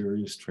there are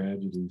serious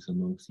tragedies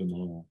amongst them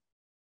all.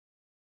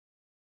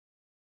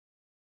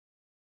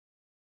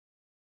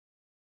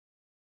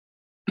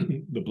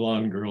 The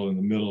blonde girl in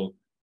the middle,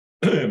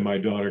 my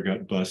daughter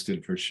got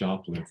busted for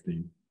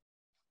shoplifting.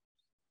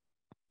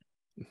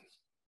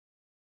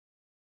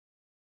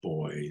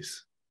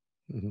 Boys.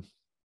 Mm-hmm.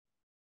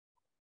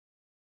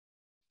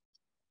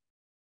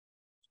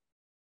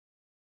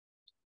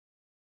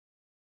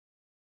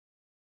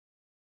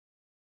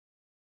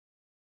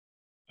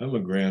 I'm a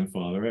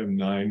grandfather. I have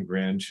 9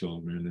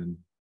 grandchildren, and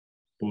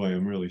boy,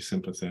 I'm really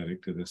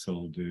sympathetic to this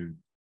old dude.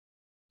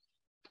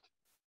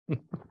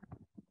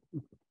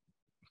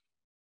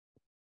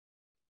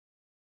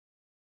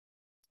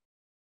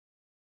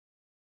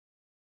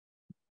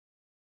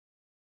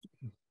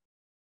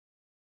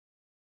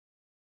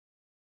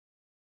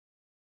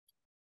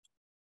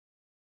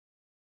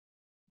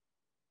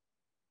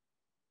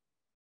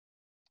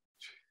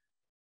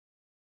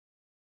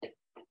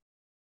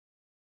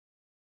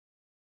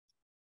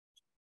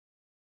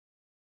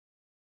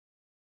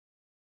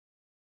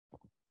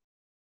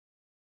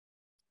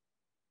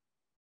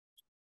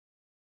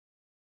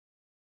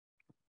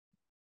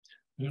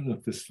 I don't know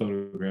if this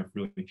photograph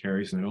really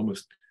carries, and I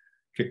almost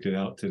kicked it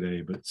out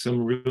today, but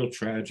some real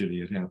tragedy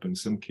had happened.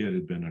 Some kid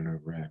had been in a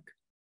wreck.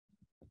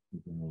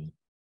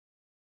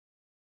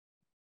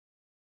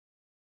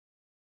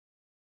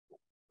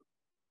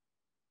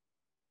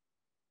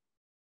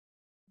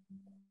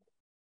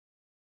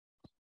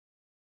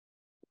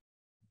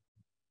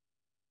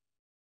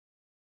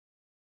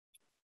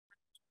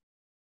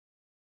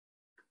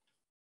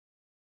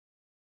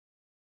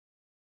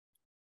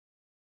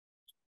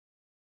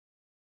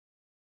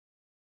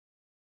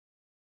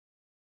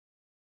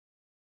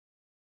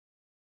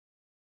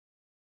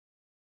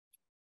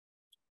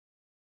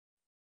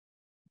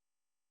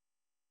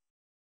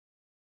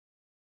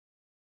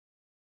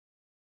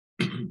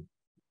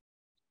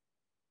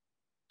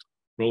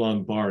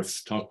 Roland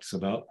Barthes talks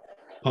about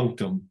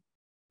punctum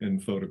in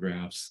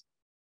photographs.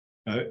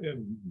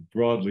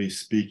 Broadly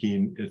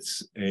speaking,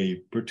 it's a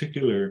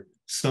particular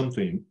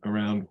something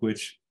around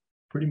which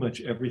pretty much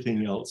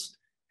everything else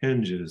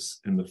hinges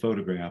in the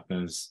photograph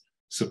as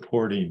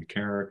supporting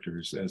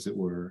characters, as it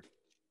were.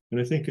 And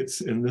I think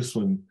it's in this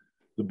one,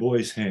 the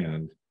boy's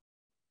hand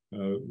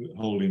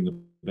holding the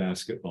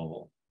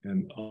basketball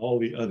and all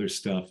the other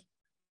stuff.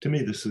 To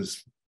me, this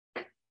is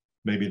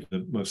maybe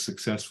the most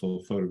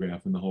successful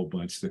photograph in the whole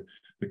bunch. The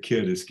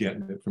kid is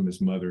getting it from his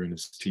mother and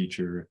his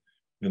teacher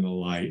in the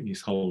light, and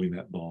he's holding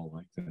that ball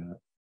like that.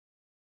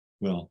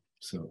 Well,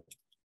 so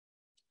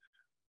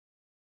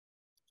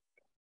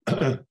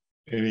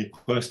any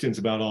questions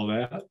about all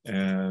that?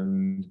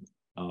 And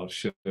I'll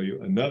show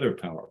you another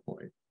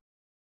PowerPoint.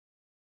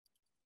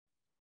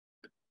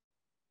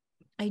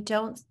 I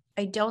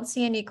don't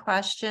see any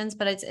questions,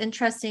 but it's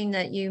interesting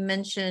that you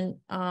mentioned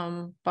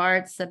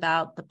Bart's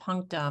about the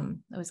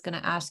punctum. I was going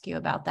to ask you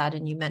about that,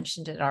 and you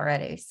mentioned it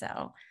already.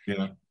 So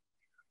yeah,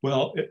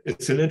 well,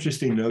 it's an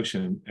interesting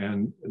notion,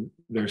 and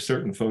there are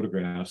certain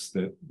photographs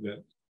that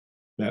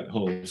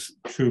holds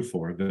true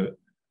for.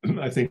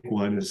 I think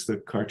one is the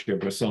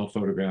Cartier-Bresson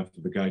photograph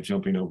of the guy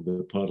jumping over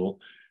the puddle,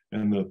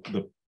 and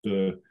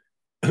the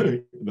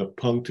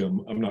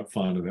punctum. I'm not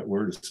fond of that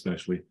word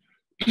especially.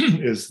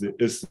 is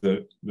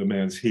the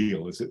man's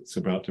heel as it's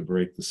about to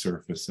break the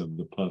surface of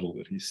the puddle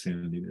that he's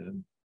standing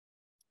in.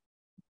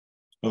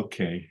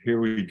 Okay,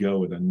 here we go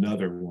with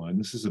another one.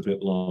 This is a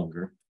bit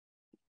longer.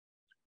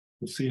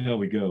 We'll see how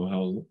we go.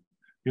 How,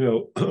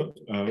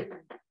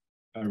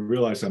 I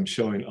realize I'm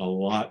showing a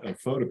lot of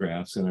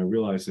photographs, and I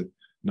realize that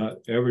not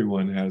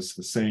everyone has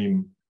the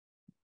same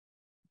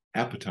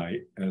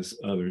appetite as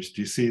others.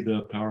 Do you see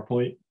the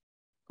PowerPoint?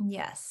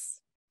 Yes.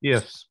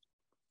 Yes.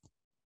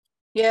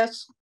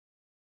 Yes.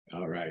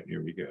 All right,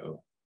 here we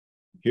go.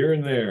 Here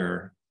and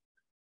there.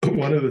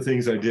 One of the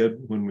things I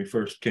did when we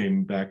first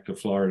came back to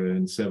Florida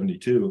in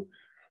 '72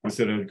 was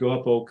that I'd go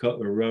up Old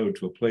Cutler Road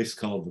to a place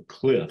called the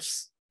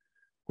Cliffs,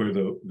 where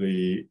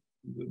the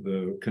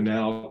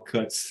canal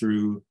cuts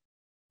through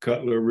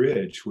Cutler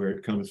Ridge, where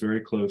it comes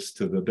very close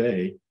to the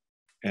bay.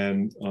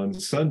 And on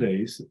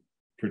Sundays,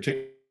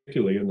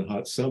 particularly in the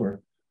hot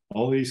summer,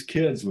 all these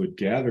kids would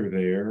gather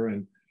there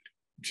and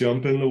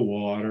jump in the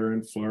water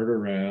and flirt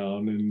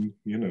around and,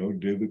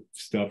 do the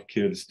stuff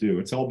kids do.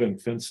 It's all been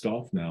fenced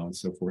off now and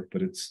so forth,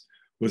 but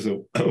was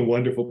a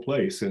wonderful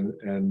place.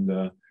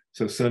 And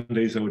so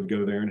Sundays I would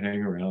go there and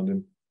hang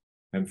around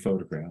and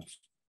photograph.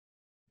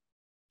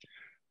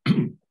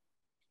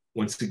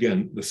 Once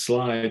again, the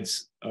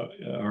slides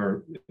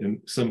are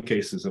in some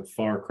cases a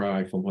far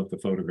cry from what the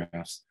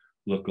photographs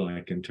look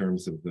like in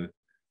terms of the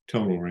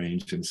tonal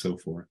range and so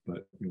forth,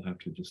 but you'll have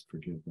to just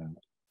forgive that.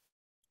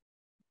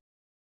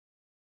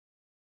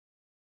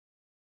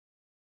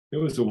 It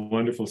was a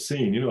wonderful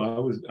scene. I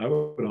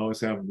would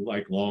always have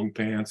like long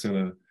pants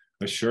and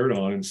a shirt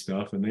on and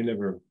stuff, and they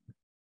never,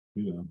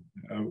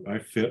 I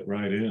fit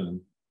right in.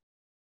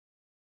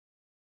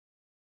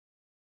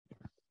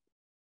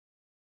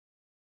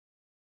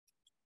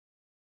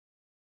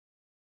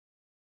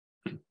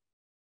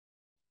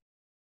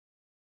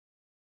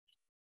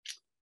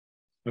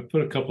 I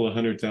put a couple of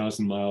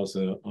 100,000 miles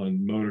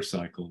on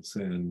motorcycles,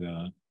 and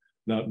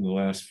not in the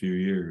last few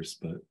years,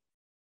 but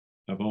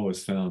I've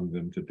always found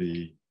them to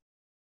be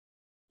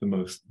the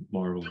most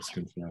marvelous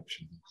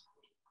contraptions.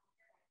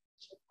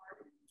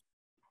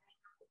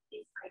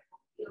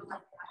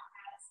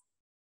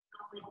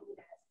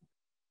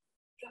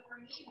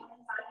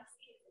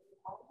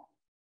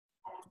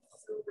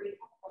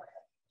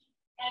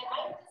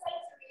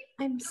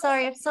 I'm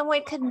sorry, if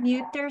someone could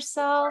mute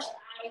themselves.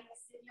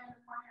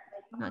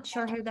 I'm not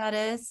sure who that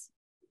is.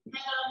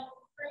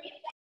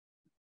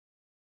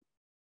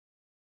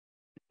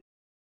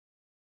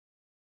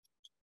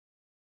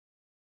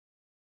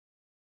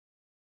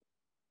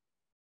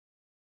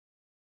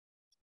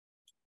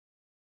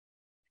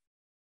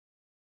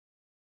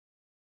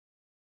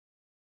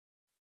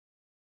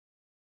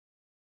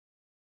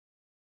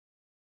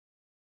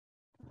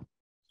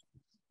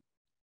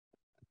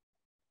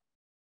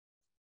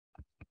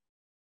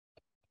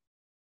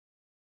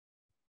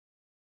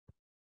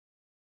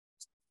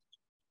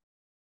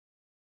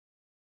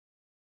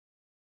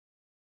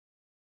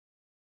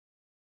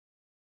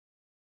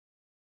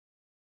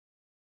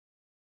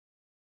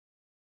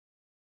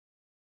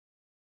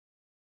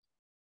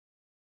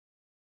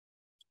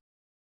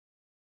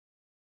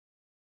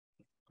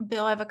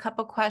 Bill, I have a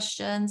couple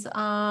questions.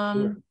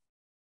 Sure.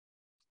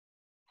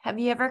 Have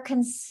you ever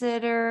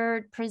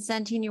considered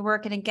presenting your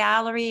work in a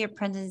gallery or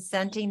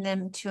presenting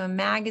them to a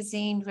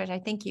magazine, which I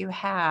think you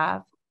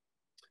have?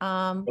 But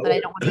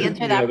I don't want to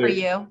answer that for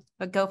you,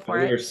 but go for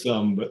it. There's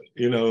some, but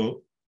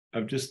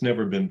I've just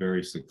never been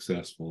very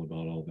successful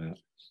about all that.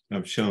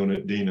 I've shown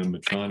at Dina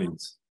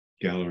Matrani's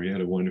gallery. I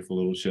had a wonderful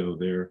little show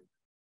there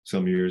a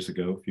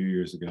few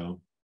years ago.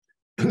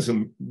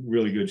 Some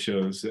really good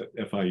shows at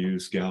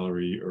FIU's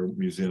gallery or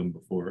museum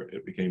before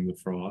it became the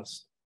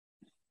Frost,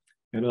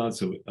 and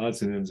odds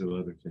and ends of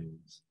other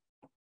things.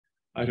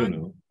 I don't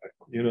know.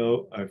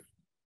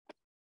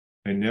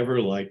 I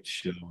never liked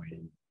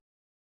showing.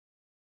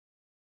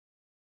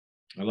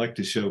 I like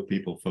to show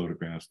people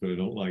photographs, but I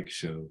don't like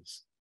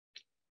shows.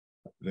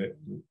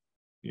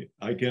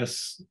 I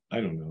guess, I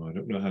don't know. I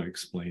don't know how to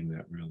explain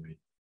that really.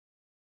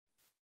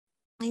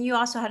 And you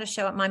also had a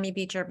show at Miami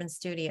Beach Urban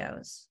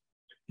Studios.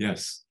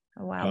 Yes.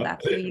 A while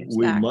back, a few years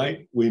back.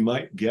 We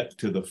might get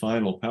to the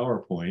final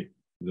PowerPoint,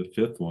 the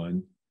fifth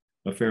one,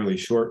 a fairly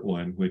short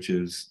one, which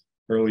is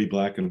early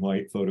black and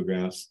white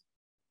photographs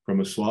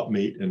from a swap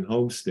meet in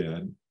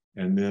Homestead,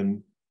 and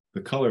then the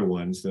color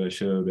ones that I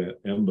showed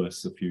at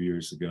MBUS a few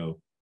years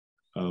ago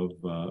of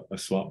a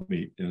swap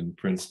meet in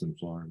Princeton,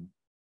 Florida.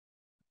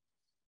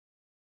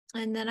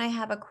 And then I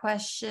have a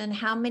question.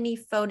 How many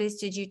photos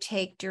did you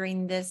take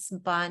during this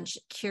bunch?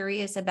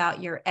 Curious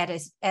about your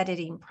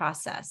editing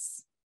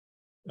process.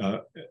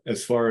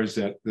 As far as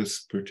at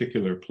this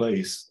particular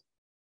place,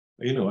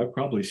 I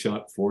probably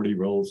shot 40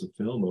 rolls of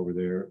film over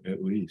there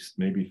at least,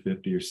 maybe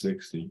 50 or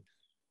 60.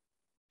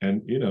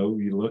 And,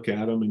 you look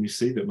at them and you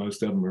see that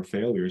most of them are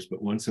failures,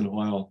 but once in a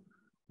while,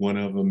 one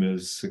of them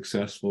is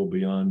successful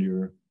beyond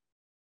your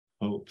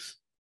hopes.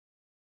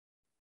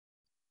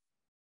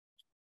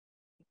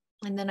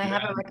 And then I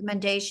have a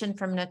recommendation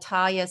from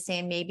Natalia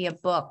saying maybe a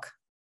book.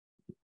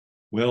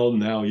 Well,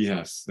 now,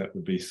 yes, that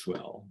would be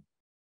swell.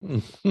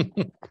 And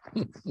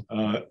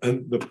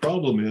the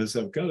problem is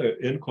I've got an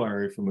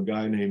inquiry from a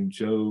guy named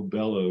Joe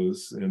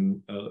Bellows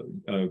in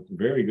a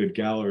very good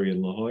gallery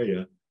in La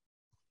Jolla.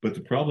 But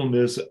the problem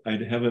is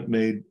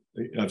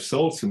I've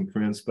sold some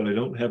prints, but I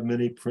don't have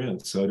many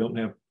prints, so I don't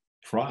have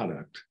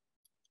product.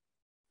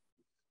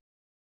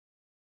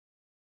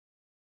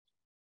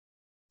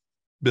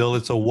 Bill,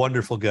 it's a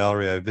wonderful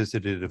gallery. I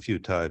visited a few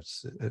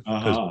times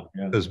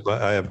because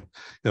I have,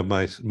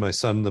 my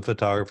son, the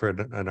photographer,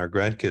 and our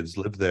grandkids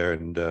live there,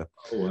 and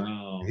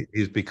wow,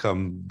 he's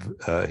become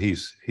he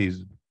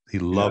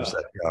loves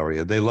that gallery,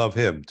 and they love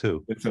him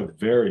too. It's a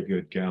very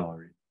good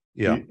gallery.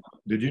 Yeah.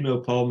 Did you know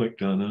Paul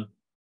McDonough?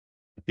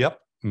 Yep.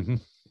 Mm-hmm.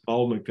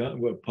 Paul McDonough.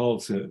 Well,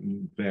 Paul's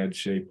in bad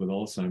shape with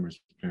Alzheimer's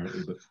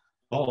apparently, but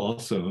Paul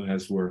also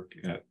has work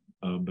at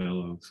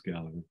Bellows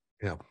Gallery.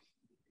 Yeah.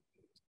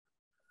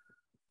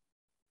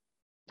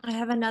 I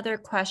have another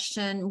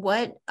question.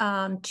 What,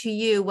 to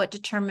you, what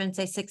determines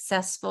a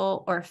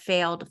successful or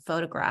failed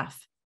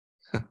photograph?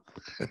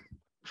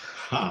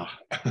 Well,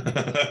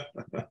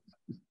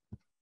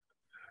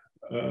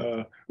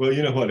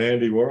 you know what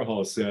Andy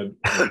Warhol said,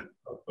 a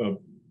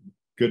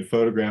good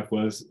photograph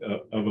was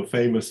of a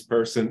famous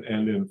person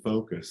and in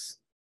focus.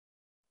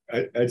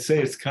 I'd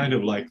say it's kind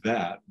of like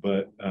that,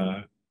 but,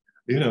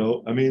 you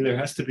know, I mean, there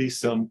has to be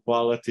some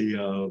quality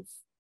of,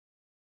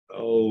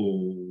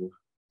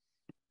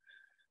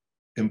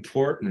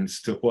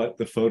 importance to what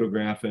the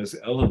photograph has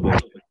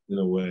elevated in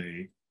a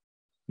way.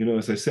 You know,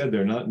 as I said,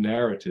 they're not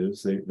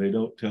narratives. They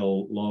don't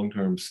tell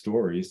long-term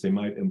stories. They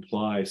might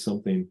imply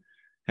something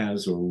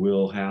has or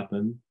will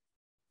happen,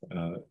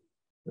 but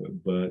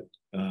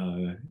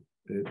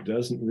it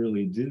doesn't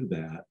really do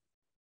that.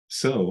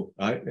 So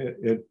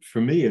for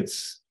me,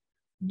 it's,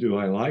 do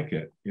I like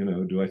it? You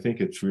know, do I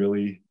think it's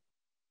really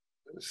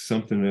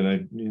something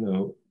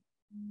that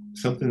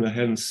something I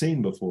hadn't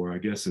seen before, I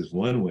guess, is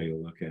one way to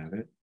look at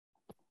it.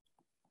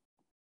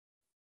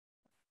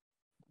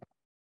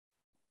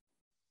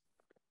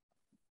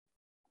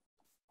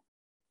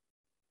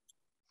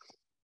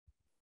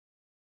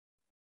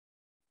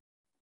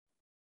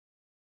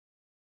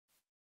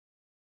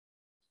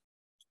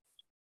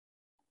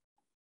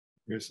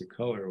 Here's the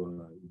color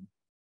one.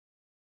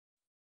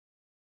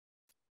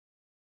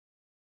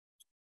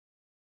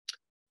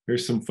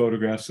 Here's some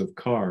photographs of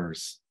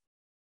cars.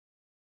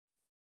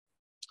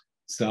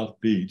 South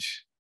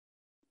Beach.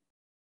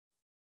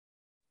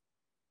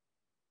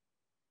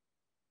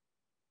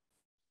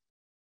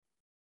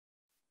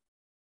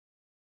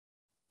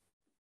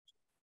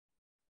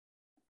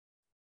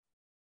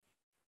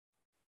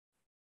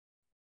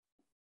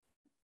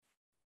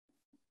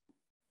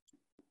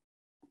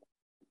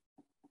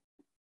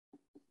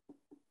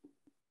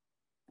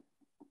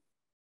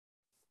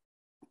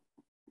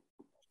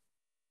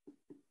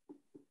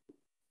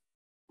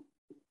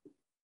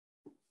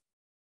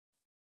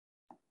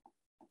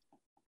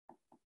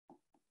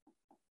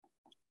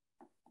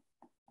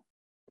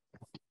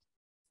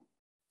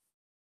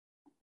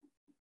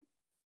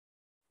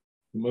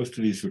 Most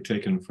of these were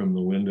taken from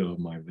the window of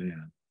my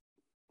van.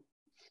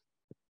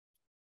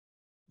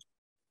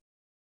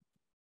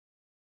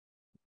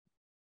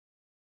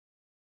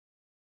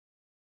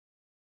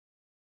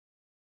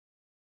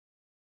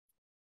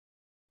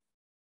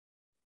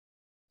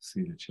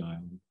 See the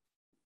child.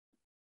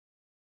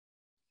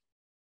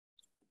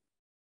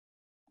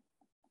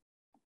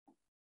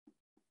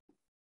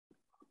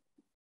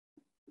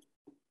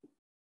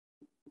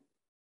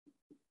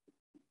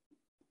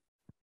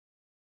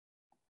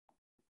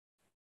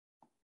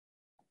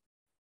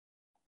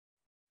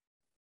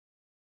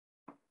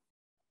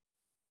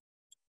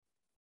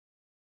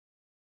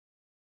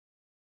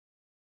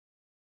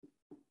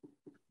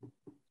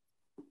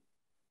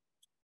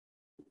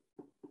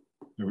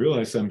 I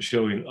realize I'm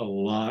showing a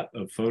lot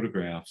of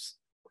photographs.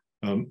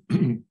 I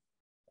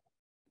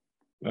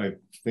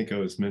think I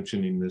was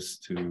mentioning this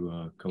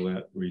to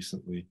Colette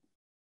recently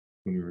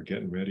when we were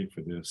getting ready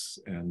for this.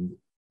 And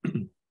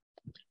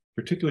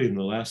particularly in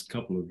the last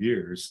couple of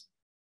years,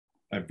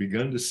 I've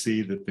begun to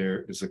see that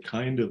there is a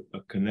kind of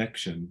a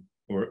connection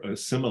or a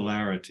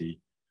similarity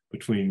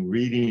between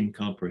reading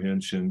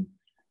comprehension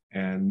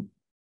and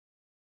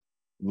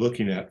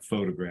looking at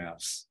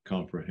photographs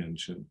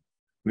comprehension.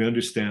 We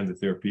understand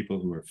that there are people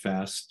who are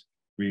fast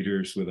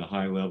readers with a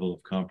high level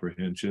of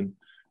comprehension,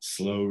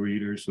 slow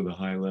readers with a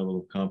high level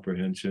of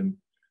comprehension,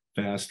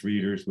 fast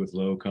readers with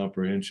low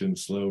comprehension,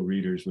 slow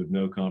readers with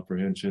no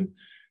comprehension,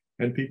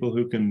 and people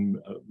who can,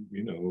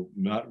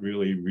 not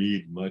really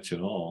read much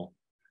at all,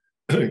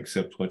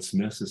 except what's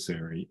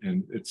necessary.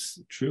 And it's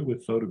true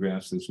with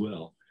photographs as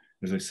well.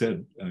 As I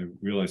said, I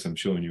realize I'm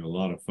showing you a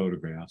lot of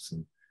photographs,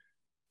 and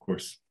of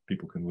course,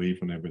 people can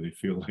leave whenever they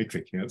feel like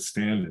they can't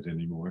stand it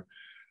anymore.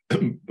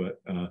 But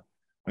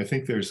I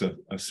think there's a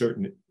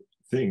certain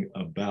thing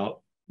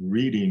about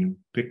reading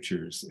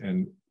pictures,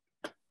 and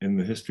in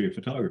the history of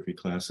photography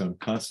class, I'm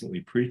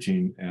constantly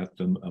preaching at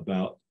them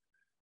about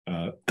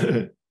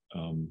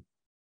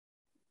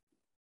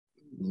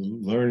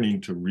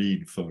learning to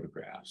read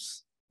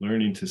photographs,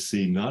 learning to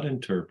see, not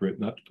interpret,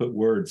 not to put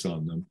words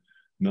on them,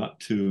 not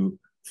to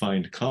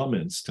find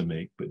comments to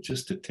make, but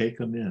just to take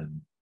them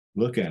in,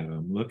 look at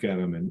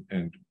them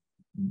and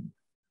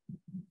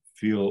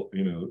feel,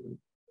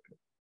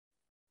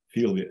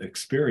 feel the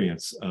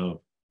experience of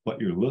what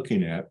you're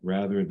looking at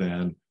rather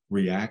than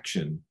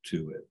reaction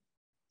to it.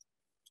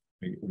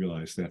 I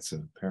realize that's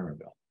a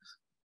paradox.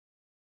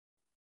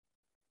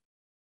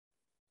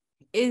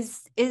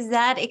 Is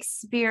that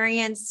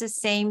experience the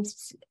same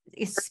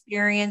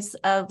experience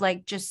of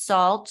like just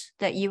salt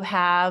that you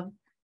have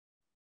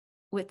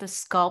with the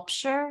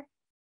sculpture?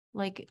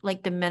 Like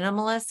the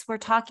minimalists we're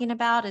talking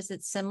about? Is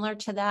it similar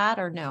to that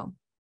or no?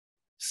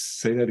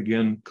 Say that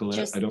again, Colette.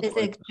 Is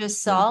it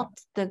just salt,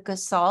 the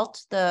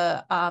gestalt,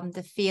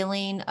 the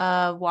feeling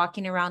of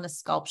walking around a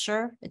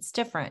sculpture? It's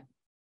different.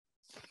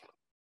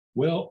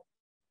 Well,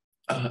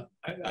 I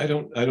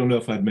don't know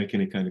if I'd make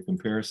any kind of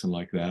comparison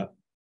like that.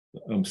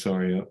 I'm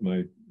sorry,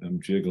 I'm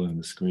jiggling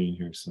the screen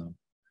here some.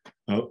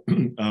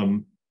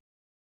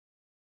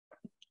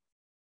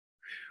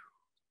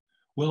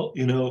 Well,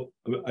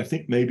 I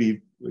think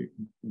maybe we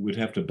would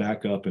have to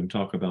back up and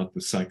talk about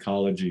the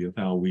psychology of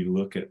how we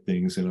look at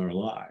things in our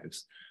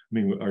lives. I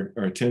mean,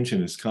 our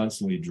attention is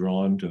constantly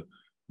drawn to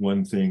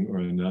one thing or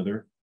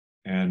another.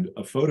 And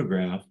a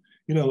photograph,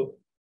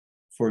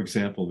 for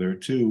example, there are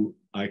two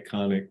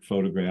iconic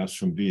photographs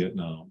from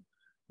Vietnam.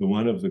 The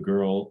one of the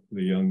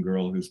young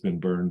girl who's been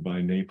burned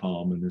by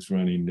napalm and is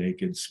running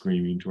naked,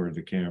 screaming toward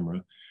the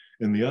camera.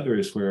 And the other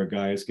is where a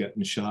guy is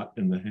getting shot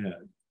in the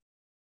head.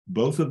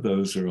 Both of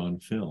those are on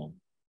film,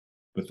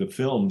 but the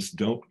films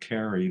don't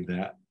carry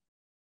that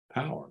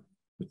power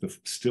that the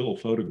still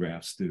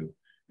photographs do.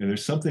 And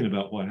there's something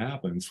about what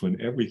happens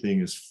when everything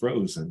is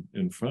frozen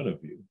in front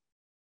of you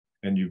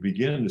and you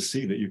begin to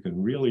see that you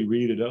can really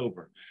read it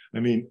over. I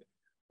mean,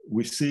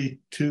 we see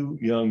two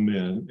young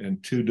men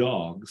and two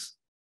dogs,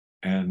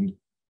 and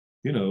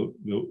the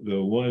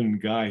one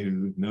guy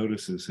who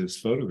notices his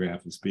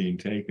photograph is being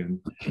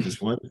taken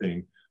is one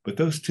thing, but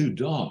those two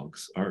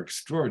dogs are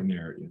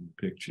extraordinary in the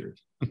picture.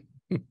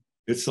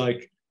 It's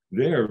like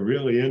they're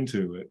really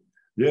into it.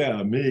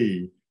 Yeah,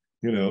 me,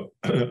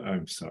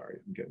 I'm sorry,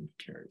 I'm getting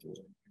carried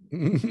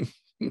away.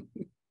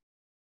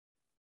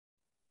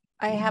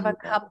 I have a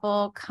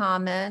couple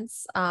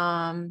comments.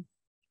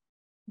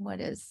 What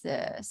is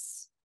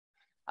this?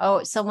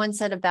 Oh, someone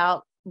said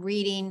about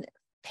reading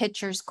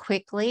pictures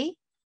quickly.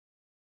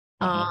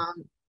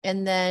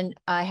 And then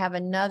I have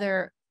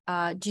another,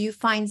 do you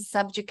find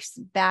subjects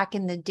back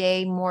in the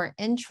day more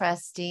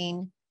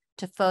interesting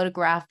to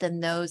photograph than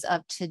those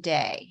of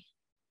today?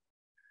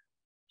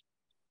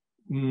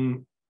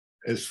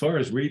 As far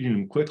as reading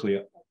them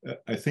quickly,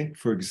 I think,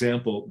 for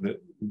example,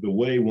 that the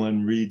way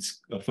one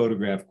reads a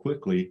photograph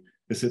quickly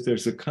is that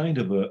there's a kind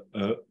of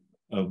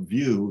a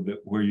view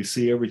where you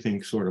see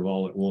everything sort of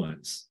all at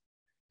once.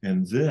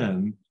 And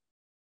then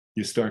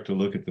you start to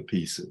look at the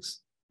pieces.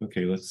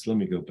 Okay, let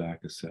me go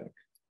back a sec.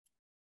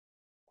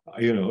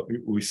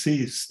 We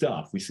see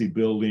stuff. We see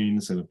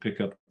buildings and a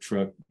pickup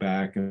truck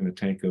back and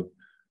a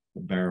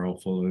barrel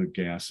full of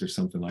gas or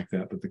something like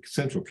that. But the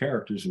central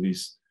characters are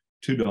these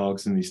two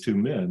dogs and these two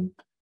men.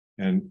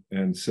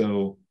 And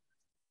so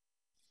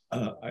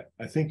I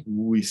think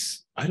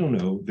I don't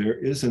know, there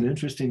is an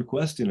interesting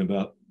question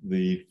about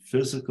the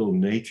physical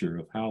nature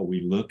of how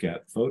we look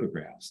at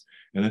photographs.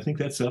 And I think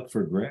that's up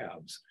for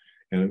grabs.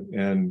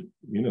 And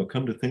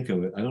come to think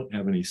of it, I don't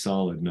have any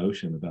solid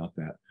notion about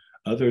that,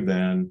 other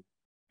than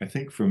I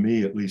think for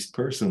me, at least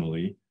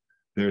personally,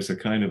 there's a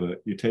kind of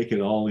you take it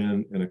all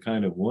in a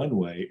kind of one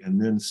way, and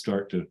then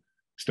start to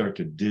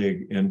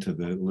dig into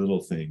the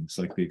little things,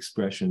 like the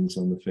expressions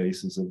on the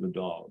faces of the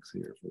dogs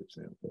here, for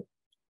example.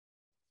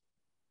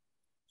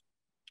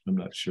 I'm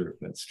not sure if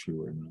that's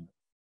true or not.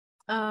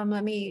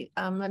 Let me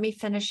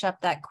finish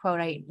up that quote.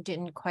 I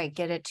didn't quite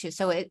get it to.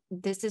 So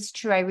this is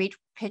true. I read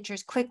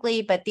pictures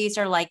quickly, but these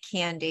are like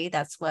candy.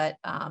 That's what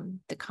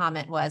the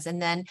comment was.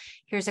 And then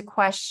here's a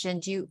question.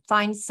 Do you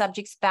find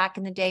subjects back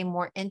in the day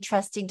more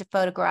interesting to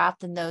photograph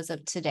than those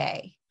of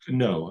today?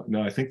 No,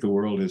 I think the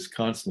world is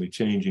constantly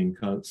changing,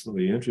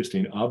 constantly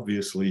interesting.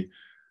 Obviously,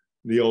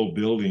 the old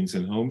buildings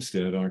in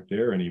Homestead aren't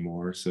there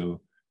anymore.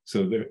 So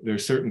there are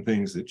certain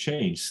things that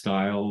change,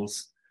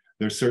 styles.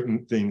 There's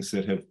certain things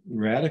that have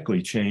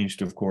radically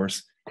changed, of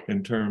course,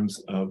 in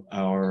terms of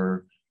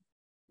our,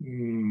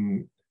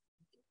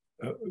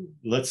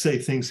 let's say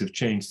things have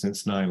changed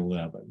since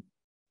 9/11,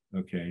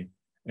 okay?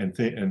 And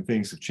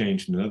things have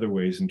changed in other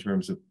ways in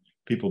terms of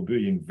people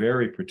being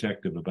very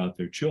protective about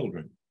their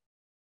children.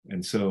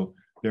 And so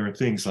there are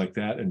things like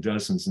that and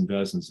dozens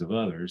of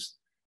others.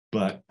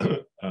 But,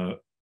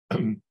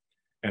 and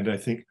I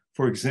think,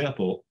 for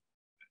example,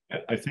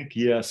 I think,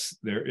 yes,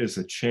 there is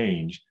a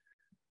change.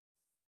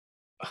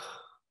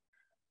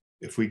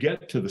 If we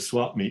get to the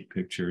swap meet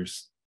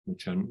pictures,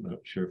 which I'm not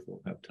sure if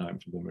we'll have time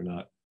for them or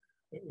not,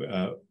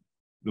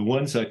 the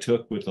ones I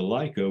took with the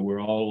Leica were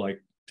all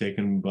like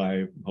taken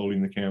by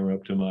holding the camera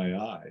up to my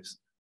eyes.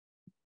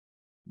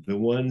 The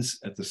ones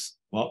at the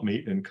swap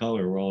meet in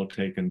color were all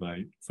taken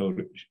by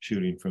photo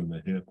shooting from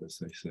the hip, as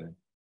they say.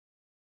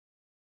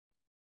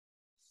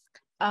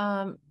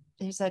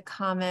 There's a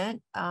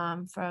comment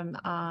from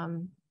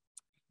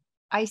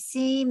I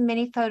see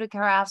many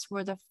photographs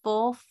where the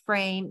full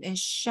frame is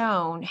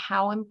shown.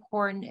 How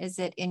important is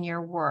it in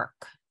your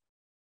work?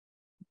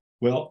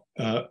 Well,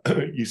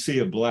 you see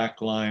a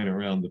black line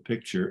around the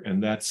picture,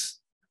 and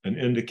that's an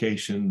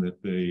indication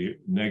that the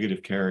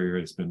negative carrier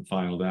has been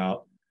filed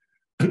out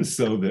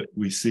so that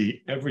we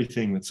see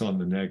everything that's on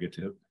the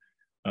negative.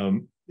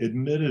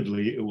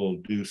 Admittedly, it will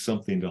do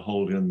something to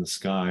hold in the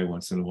sky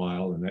once in a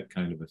while and that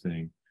kind of a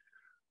thing,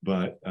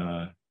 but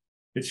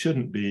it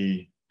shouldn't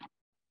be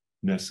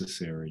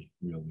necessary,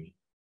 really.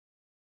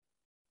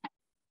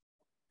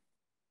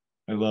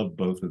 I love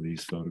both of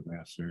these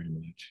photographs very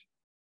much.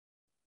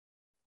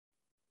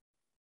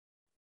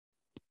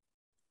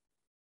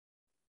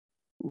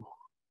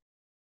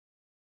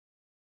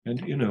 And,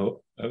 you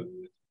know,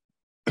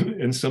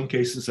 in some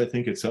cases, I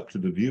think it's up to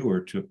the viewer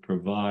to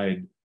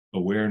provide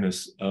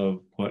awareness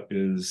of what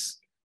is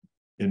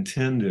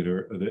intended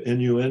or the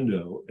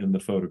innuendo in the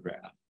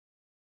photograph.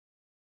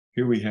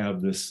 Here we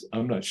have this,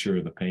 I'm not sure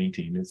of the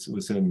painting, it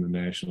was in the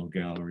National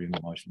Gallery in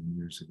Washington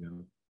years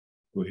ago.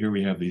 Well, here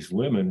we have these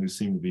women who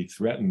seem to be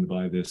threatened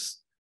by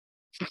this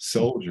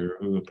soldier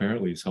who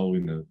apparently is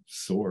holding a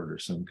sword or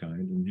some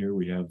kind. And here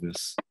we have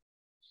this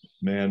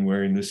man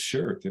wearing this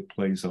shirt that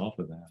plays off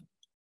of that.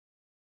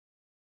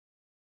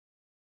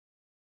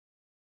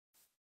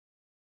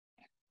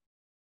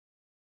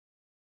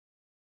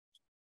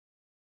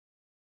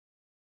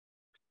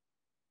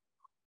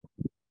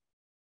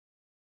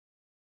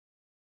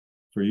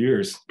 For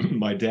years,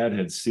 my dad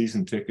had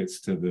season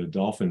tickets to the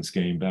Dolphins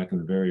game back in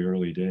the very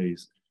early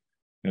days.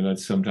 And I'd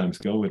sometimes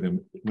go with him.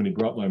 When he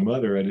brought my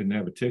mother, I didn't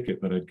have a ticket,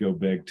 but I'd go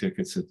beg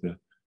tickets at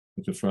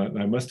the front.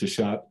 And I must have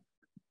shot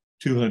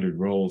 200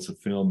 rolls of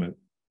film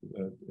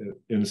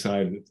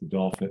inside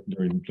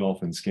during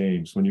Dolphins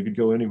games, when you could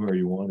go anywhere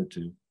you wanted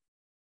to.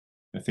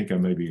 I think I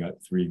maybe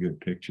got 3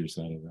 good pictures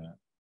out of that.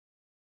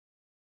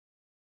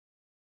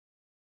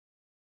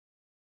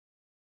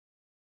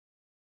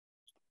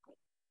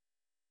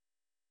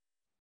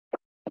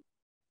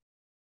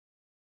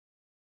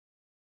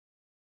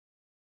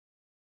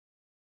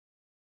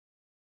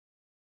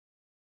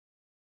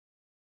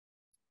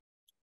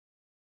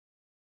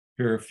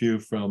 Here are a few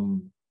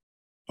from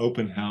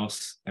open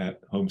house at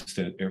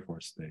Homestead Air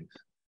Force Base.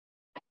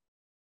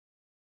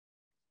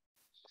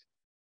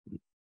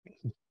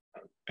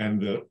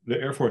 And the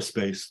Air Force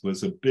Base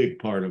was a big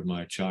part of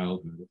my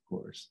childhood, of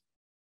course,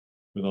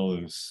 with all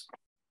those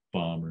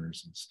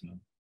bombers and stuff.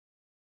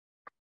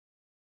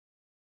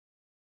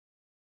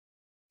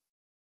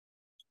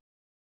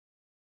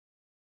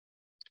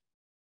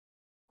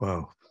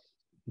 Wow.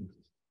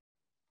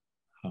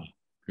 Huh,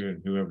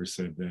 good, whoever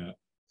said that.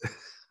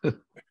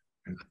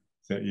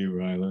 Is that you,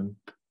 Rylan?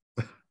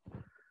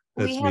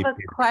 We have a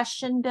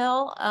question,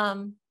 Bill,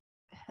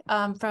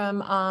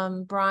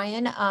 from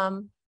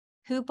Brian.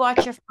 Who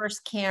bought your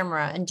first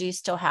camera, and do you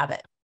still have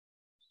it?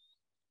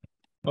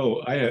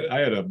 Oh, I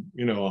had a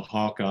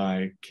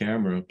Hawkeye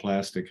camera, a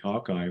plastic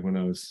Hawkeye, when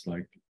I was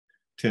like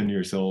 10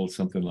 years old,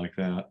 something like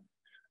that.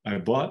 I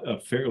bought a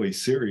fairly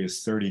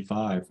serious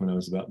 35 when I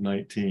was about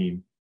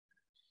 19,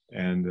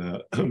 and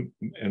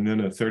then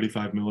a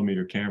 35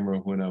 millimeter camera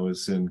when I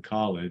was in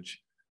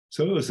college.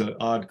 So it was an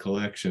odd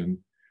collection.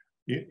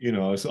 You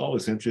know, I was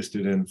always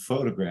interested in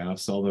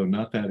photographs, although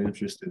not that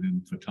interested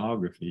in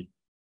photography.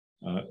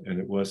 And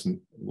it wasn't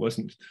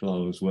until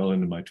I was well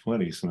into my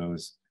 20s when I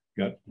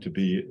got to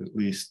be at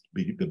least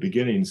the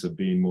beginnings of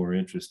being more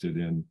interested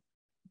in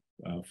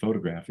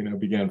photographing. I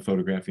began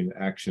photographing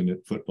action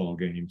at football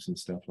games and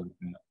stuff like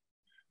that.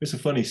 There's a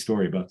funny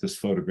story about this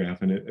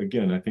photograph, and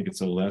again, I think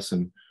it's a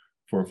lesson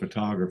for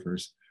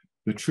photographers.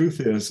 The truth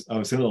is, I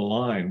was in a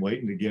line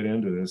waiting to get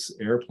into this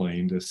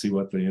airplane to see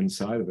what the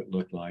inside of it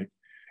looked like.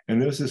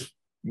 And there was this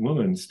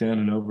woman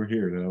standing over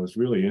here that I was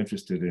really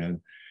interested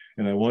in.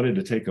 And I wanted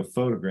to take a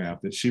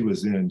photograph that she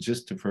was in,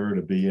 just for her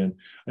to be in.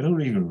 I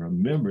don't even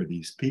remember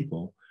these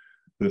people,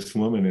 this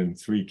woman and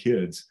 3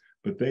 kids,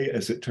 but they,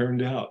 as it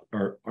turned out,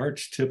 are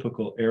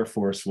archetypical Air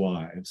Force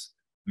wives.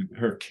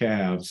 Her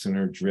calves and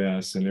her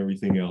dress and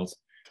everything else.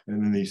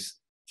 And then these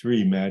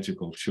 3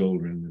 magical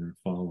children that are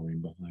following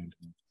behind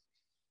her.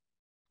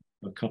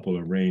 A couple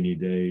of rainy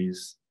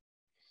days.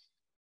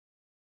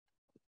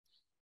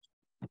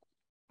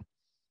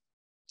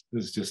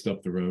 This is just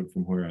up the road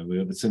from where I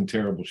live. It's in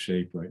terrible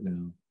shape right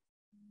now.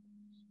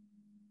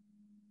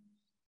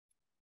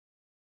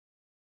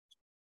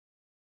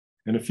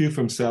 And a few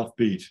from South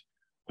Beach.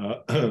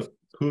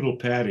 Poodle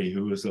Patty,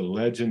 who was a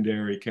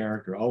legendary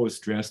character, always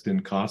dressed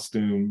in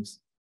costumes.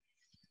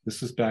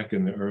 This was back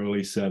in the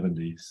early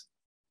 70s.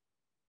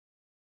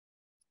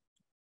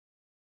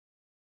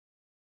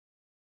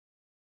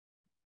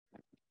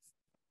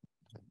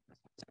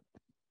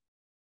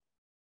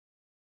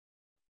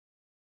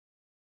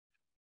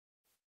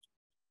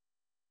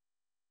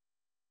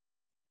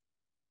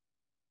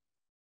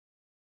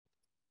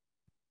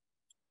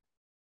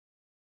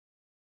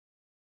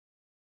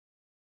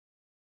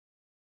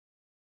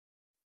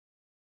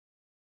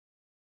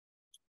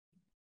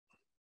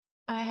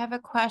 I have a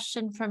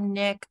question from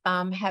Nick.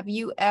 Have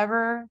you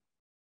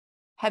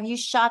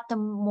shot the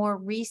more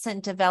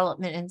recent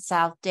development in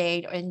South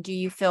Dade, and do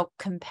you feel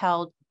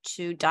compelled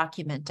to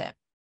document it?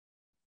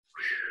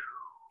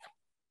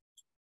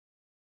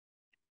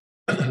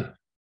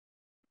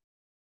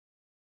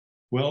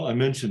 Well, I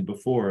mentioned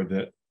before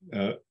that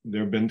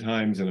there have been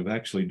times, and I've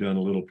actually done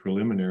a little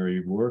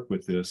preliminary work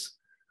with this,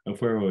 of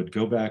where I would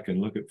go back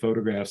and look at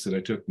photographs that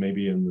I took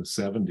maybe in the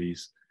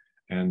 70s,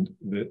 and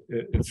that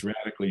it's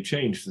radically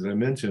changed. As I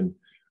mentioned,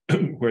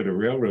 where the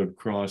railroad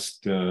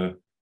crossed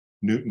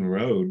Newton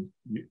Road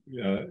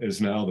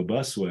is now the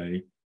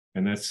busway,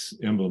 and that's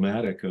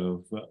emblematic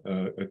of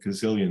a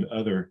gazillion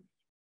other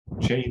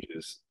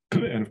changes.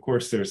 And of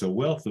course, there's a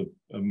wealth of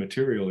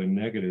material and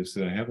negatives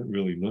that I haven't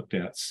really looked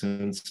at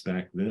since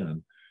back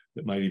then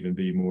that might even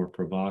be more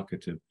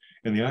provocative.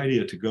 And the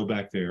idea to go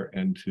back there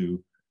and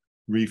to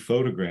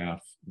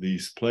re-photograph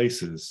these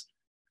places,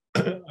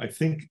 I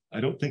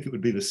don't think it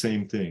would be the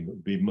same thing. It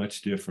would be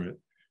much different.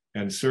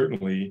 And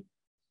certainly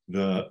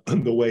the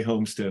way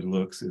Homestead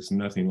looks is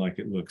nothing like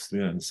it looks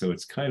then. So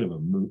it's kind of a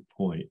moot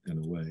point in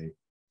a way.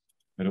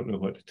 I don't know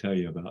what to tell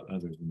you about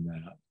other than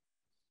that.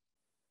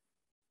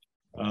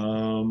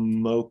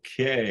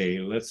 Okay,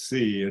 let's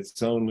see.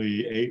 It's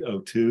only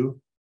 8:02.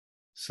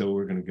 So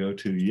we're going to go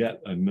to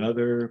yet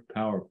another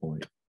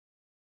PowerPoint.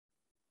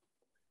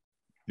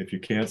 If you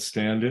can't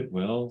stand it,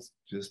 well,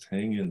 just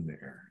hang in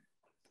there.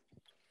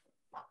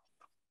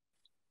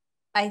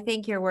 I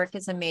think your work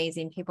is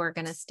amazing. People are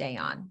going to stay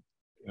on.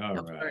 All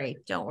Don't right. worry.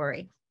 Don't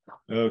worry.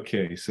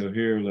 Okay, so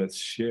here, let's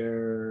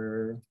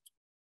share.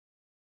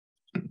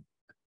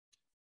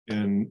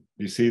 And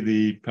you see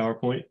the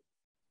PowerPoint?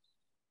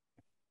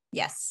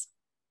 Yes.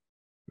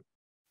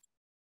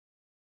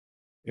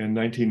 In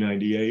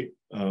 1998,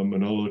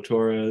 Manolo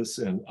Torres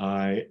and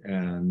I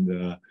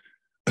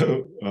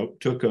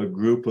took a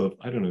group of,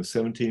 I don't know,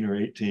 17 or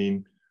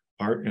 18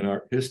 art and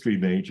art history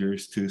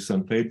majors to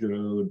San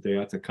Pedro de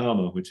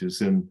Atacama, which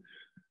is in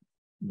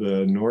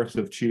the north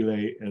of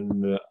Chile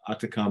in the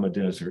Atacama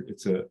Desert.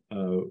 It's a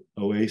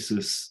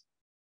oasis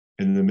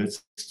in the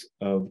midst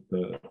of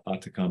the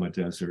Atacama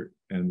Desert.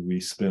 And we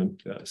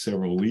spent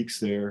several weeks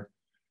there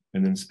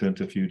and then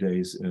spent a few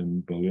days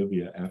in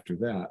Bolivia after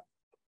that.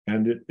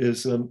 And it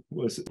is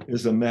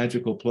a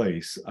magical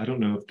place. I don't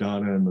know if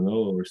Donna and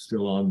Manolo are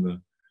still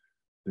on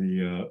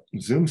the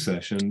Zoom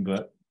session,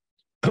 but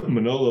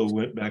Manolo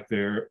went back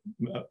there.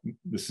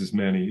 This is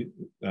Manny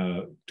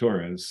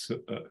Torres,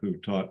 who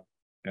taught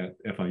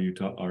at FIU,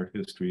 taught art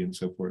history and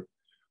so forth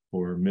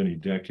for many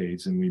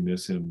decades, and we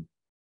miss him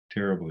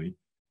terribly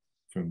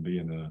from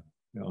being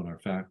on our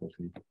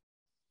faculty.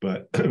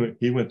 But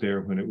he went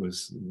there when it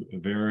was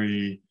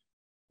very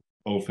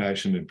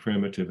old-fashioned and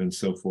primitive and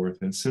so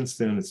forth. And since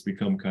then, it's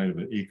become kind of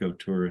an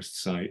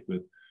eco-tourist site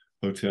with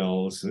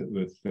hotels,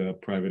 with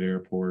private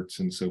airports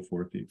and so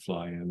forth. You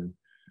fly in and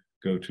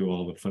go to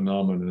all the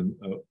phenomenon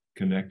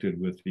connected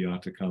with the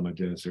Atacama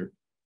Desert.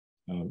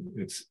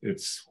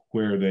 It's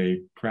where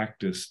they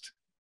practiced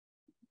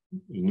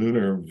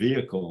lunar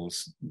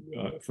vehicles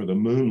for the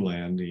moon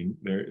landing.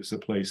 There is a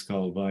place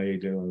called Valle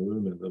de la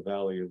Luna, the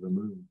Valley of the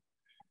Moon.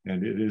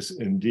 And it is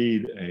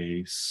indeed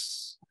a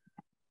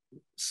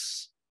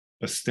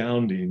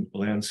astounding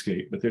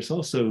landscape. But there's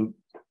also,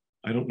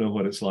 I don't know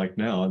what it's like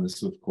now, and this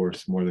is, of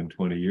course, more than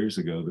 20 years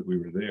ago that we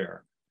were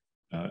there.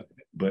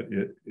 But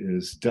it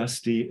is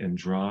dusty and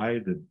dry.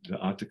 The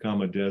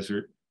Atacama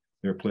Desert,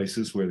 there are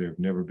places where there have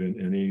never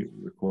been any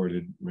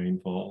recorded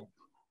rainfall.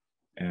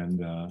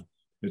 And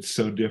it's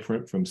so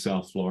different from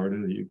South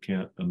Florida that you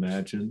can't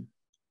imagine.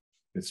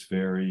 It's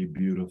very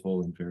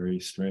beautiful and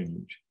very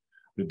strange.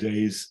 The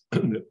days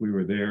that we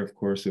were there, of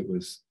course, it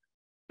was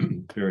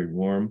very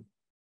warm.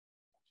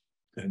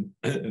 And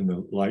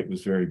the light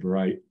was very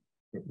bright.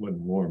 It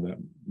wasn't that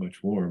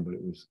much warm, but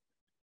it was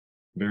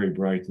very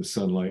bright. The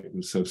sunlight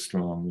was so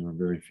strong. There were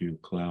very few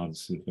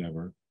clouds, if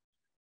ever.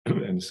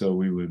 And so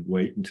we would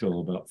wait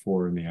until about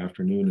 4 in the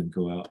afternoon and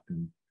go out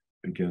and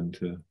begin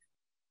to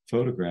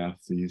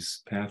photograph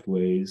these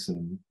pathways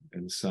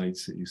and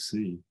sites that you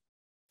see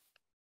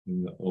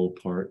in the old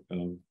part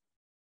of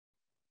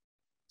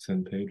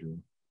San Pedro.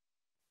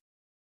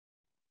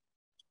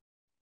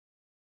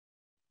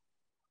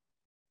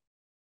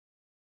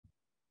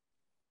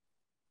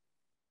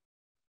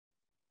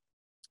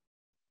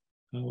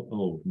 How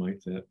old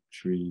might that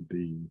tree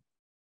be?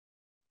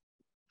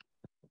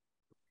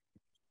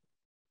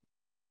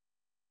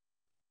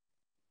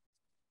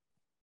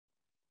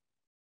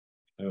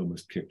 I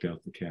almost kicked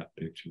out the cat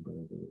picture, but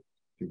I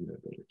figured I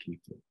better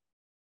keep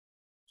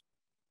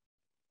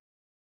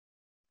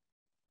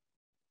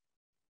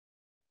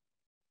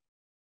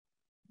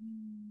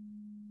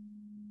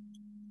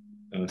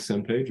it.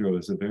 San Pedro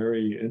is a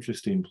very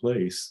interesting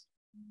place.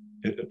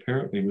 It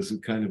apparently was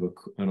kind of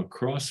on a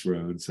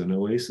crossroads, an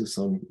oasis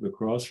on the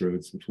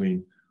crossroads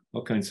between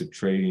all kinds of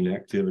trading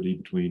activity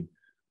between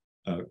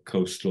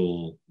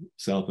coastal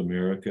South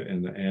America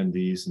and the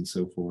Andes and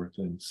so forth.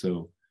 And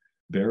so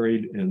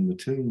buried in the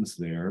tombs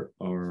there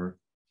are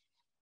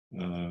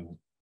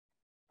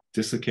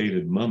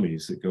desiccated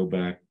mummies that go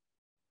back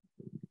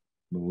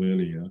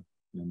millennia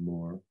and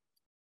more.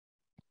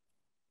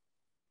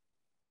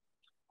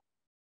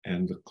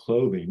 And the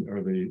clothing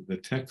or the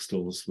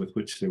textiles with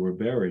which they were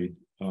buried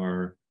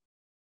are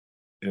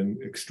in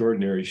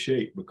extraordinary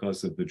shape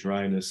because of the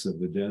dryness of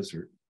the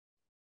desert.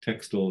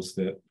 Textiles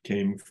that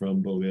came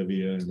from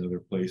Bolivia and other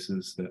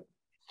places that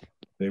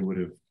they would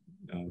have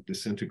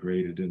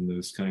disintegrated in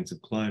those kinds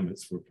of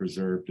climates were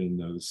preserved in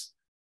those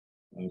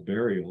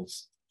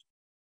burials.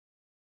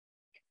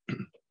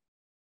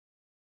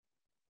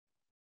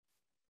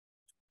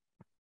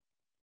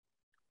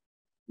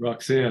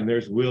 Roxanne,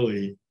 there's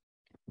Willie.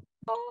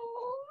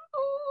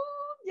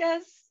 Oh,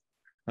 yes.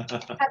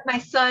 Had my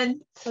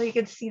son, so you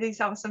could see these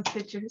some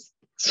pictures.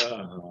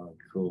 Oh,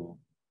 cool.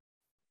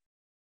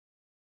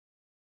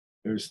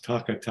 There's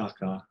Taka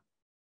Taka.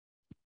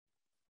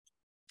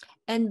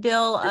 And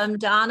Bill,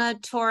 Donna,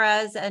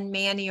 Torres, and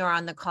Manny are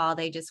on the call.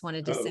 They just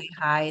wanted to say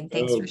hi and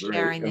thanks for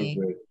sharing the.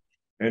 Great.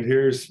 And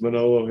here's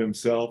Manolo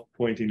himself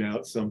pointing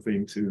out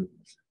something to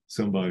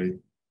somebody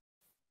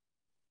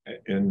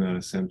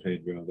in San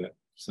Pedro that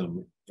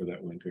summer or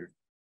that winter.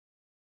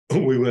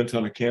 We went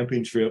on a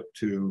camping trip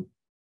to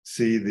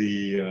see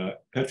the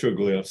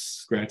petroglyphs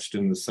scratched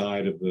in the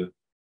side of the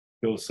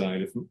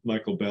hillside. If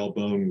Michael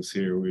Balbone was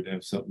here, we'd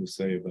have something to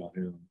say about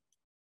him.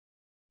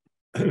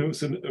 It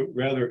was a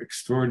rather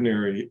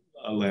extraordinary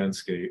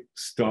landscape,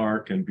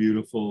 stark and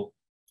beautiful.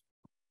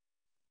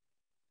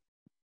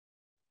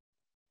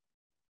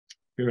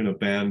 Here, an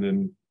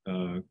abandoned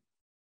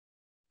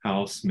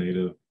house made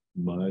of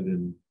mud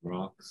and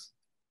rocks.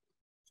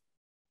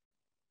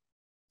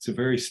 It's a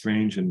very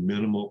strange and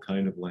minimal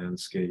kind of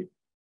landscape.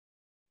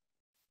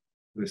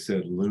 They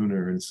said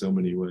lunar in so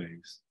many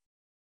ways.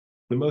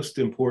 The most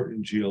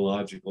important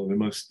geological, the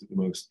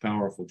most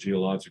powerful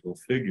geological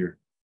figure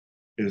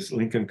is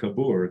Lincoln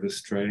Kabur,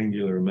 this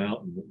triangular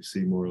mountain that you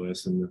see more or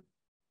less in the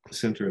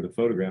center of the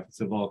photograph. It's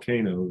a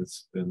volcano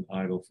that's been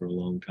idle for a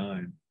long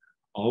time.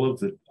 All of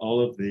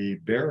the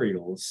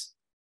burials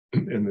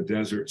in the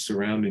desert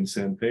surrounding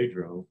San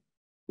Pedro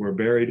were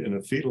buried in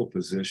a fetal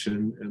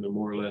position in a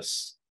more or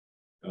less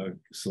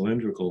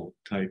cylindrical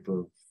type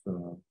of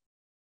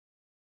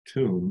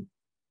tomb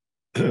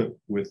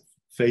with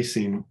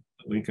facing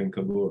Lincoln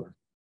Kabur.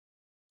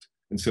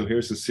 And so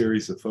here's a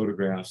series of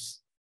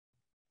photographs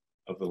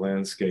of the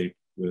landscape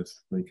with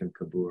Lincoln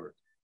Kabur.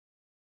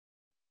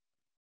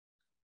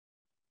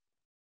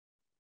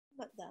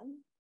 What them?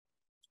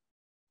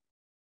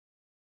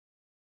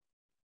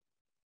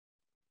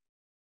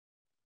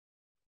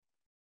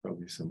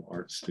 Probably some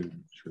art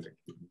student trick.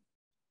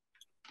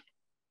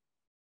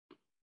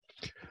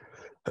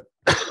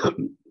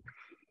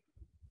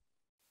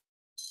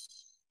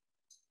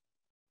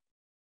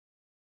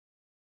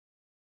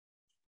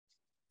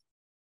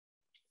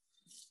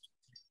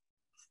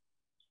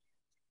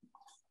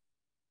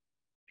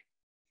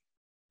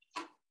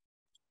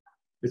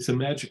 It's a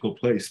magical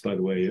place, by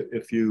the way.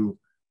 If you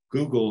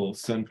Google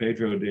San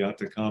Pedro de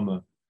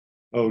Atacama,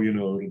 oh,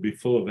 it'll be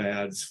full of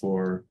ads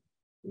for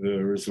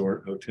the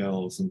resort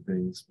hotels and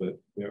things, but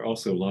there are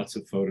also lots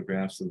of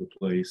photographs of the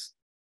place,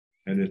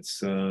 and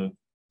it's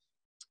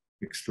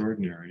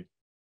extraordinary.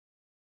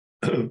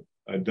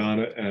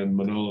 Donna and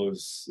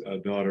Manolo's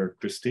daughter,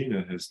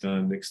 Christina, has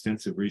done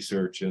extensive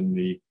research in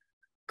the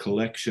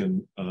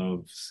collection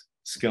of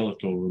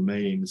skeletal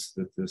remains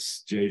that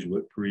this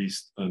Jesuit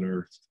priest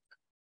unearthed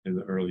in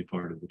the early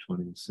part of the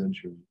 20th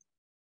century.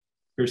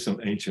 Here's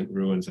some ancient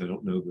ruins. I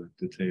don't know the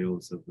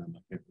details of them. I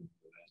can't remember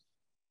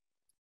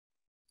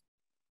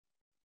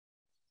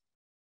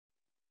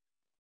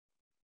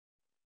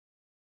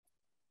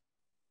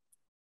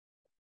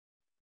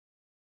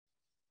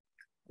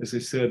that. As I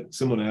said,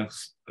 someone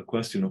asked a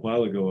question a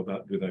while ago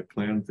about did I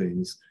plan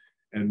things?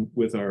 And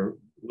with our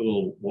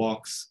little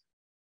walks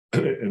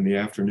in the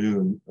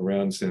afternoon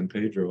around San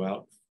Pedro,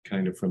 out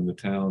kind of from the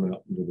town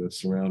out into the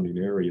surrounding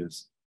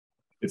areas,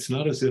 it's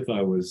not as if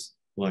I was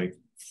like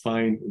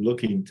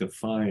looking to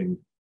find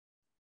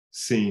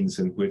scenes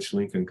in which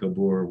Lincoln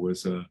Kabur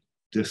was a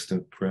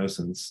distant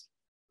presence,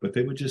 but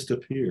they would just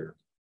appear.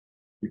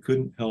 You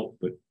couldn't help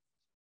but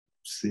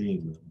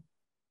seeing them.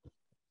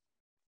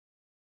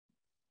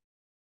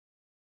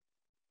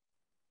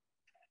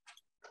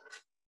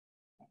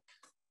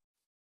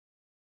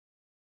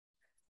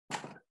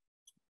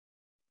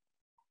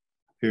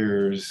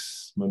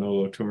 Here's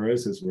Manolo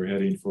Torres as we're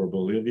heading for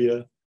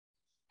Bolivia.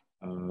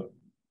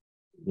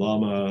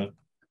 Llama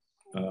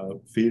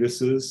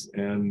fetuses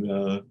and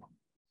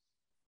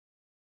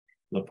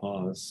La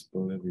Paz,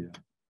 Bolivia.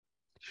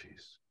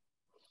 Jeez.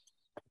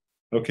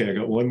 Okay, I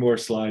got one more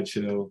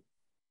slideshow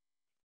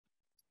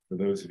for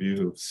those of you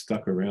who have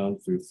stuck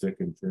around through thick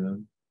and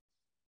thin.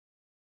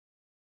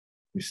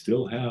 We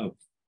still have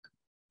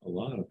a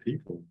lot of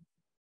people.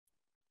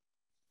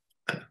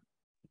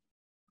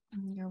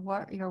 Your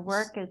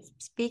work is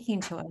speaking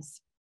to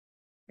us.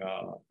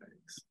 Oh,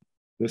 thanks.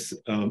 This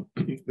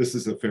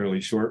is a fairly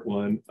short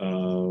one.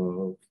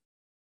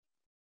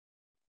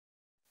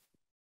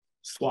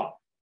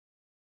 Swap.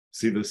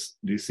 See this?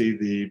 Do you see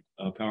the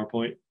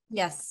PowerPoint?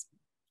 Yes.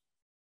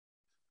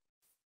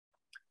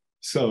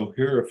 So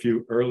here are a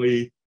few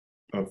early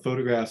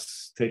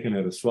photographs taken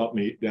at a swap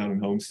meet down in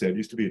Homestead. It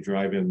used to be a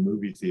drive-in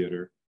movie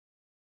theater,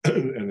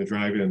 and the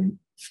drive-in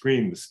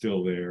screen was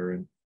still there.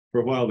 And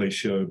for a while they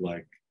showed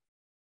like,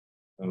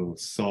 oh,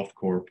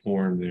 softcore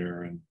porn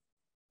there, and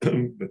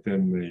but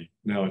then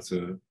now it's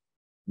a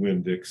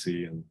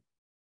Winn-Dixie and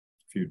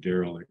a few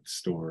derelict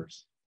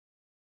stores.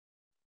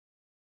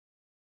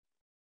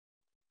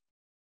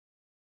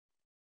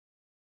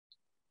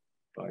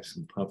 Buy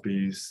some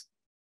puppies.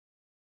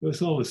 It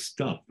was all this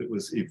stuff that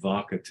was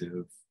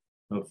evocative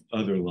of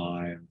other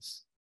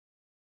lives.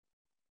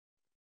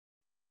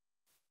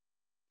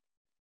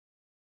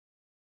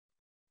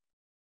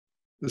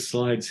 The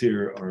slides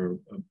here are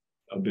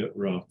a bit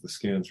rough. The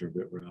scans are a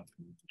bit rough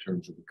in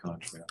terms of the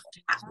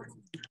contrast.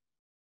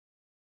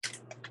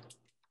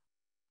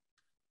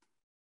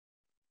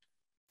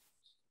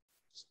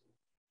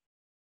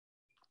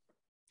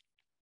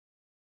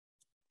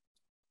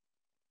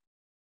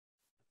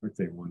 Aren't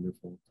they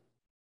wonderful?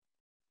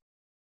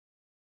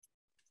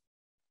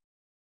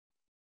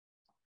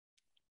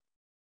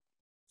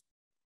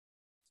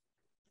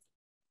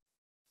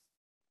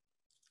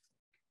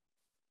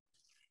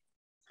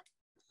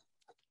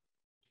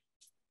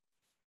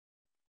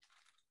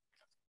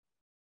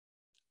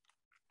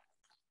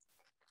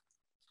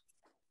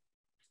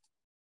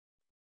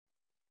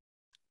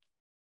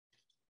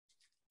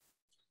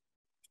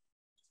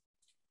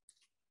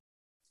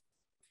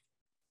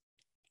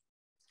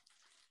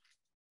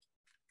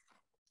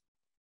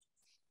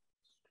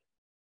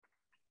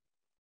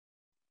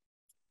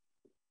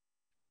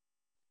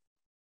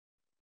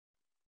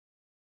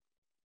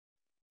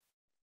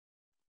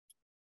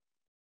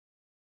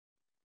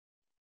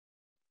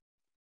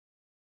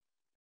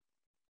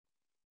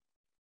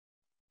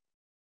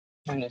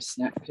 Trying to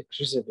snap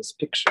pictures of his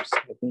pictures.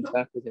 I've been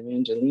back with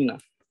Evangelina.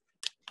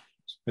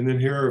 And then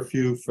here are a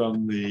few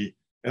from the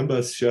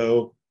MBUS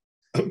show,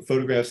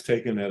 photographs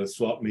taken at a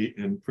swap meet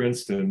in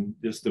Princeton,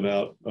 just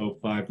about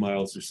 5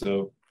 miles or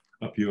so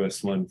up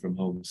US 1 from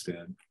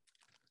Homestead.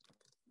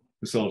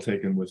 It's all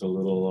taken with a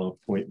little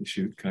point and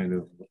shoot, kind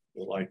of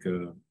like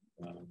a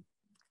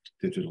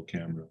digital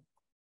camera.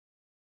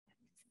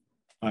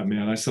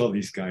 Man, I saw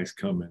these guys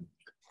coming.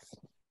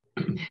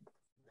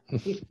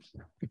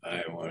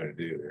 I want to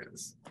do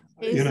this.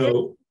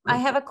 I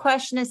have a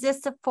question. Is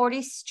this the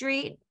 40th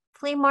Street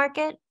flea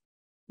market?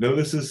 No,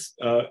 this is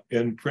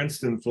in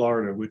Princeton,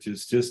 Florida, which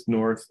is just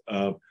north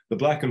of the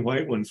black and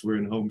white ones were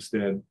in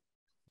Homestead,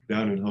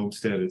 down in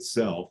Homestead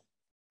itself,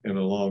 in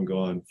a long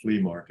gone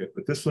flea market.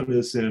 But this one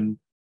is in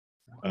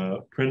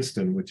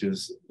Princeton, which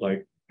is,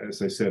 like,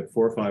 as I said,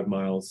 4 or 5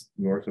 miles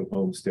north of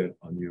Homestead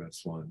on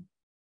US 1.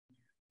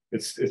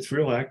 It's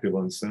real active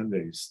on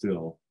Sundays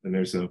still. And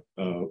there's a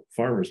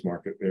farmer's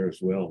market there as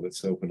well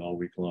that's open all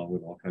week long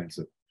with all kinds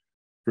of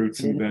fruits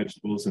and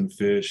vegetables and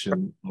fish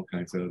and all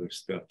kinds of other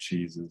stuff,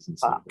 cheeses and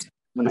stuff.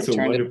 It's a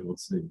wonderful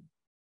scene.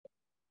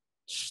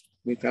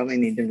 We probably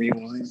need to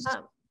rewind.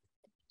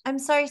 I'm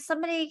sorry,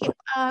 somebody,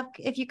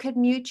 if you could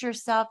mute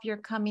yourself, you're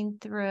coming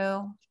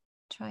through.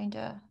 Trying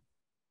to.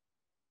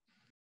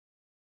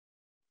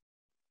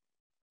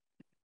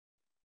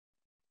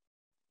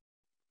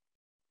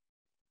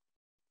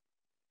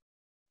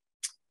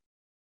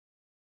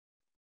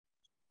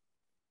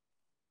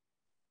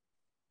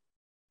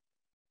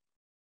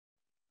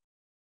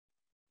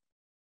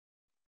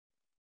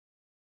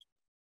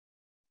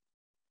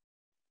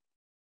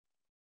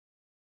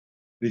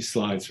 These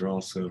slides are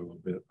also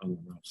a bit on the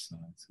rough side.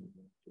 So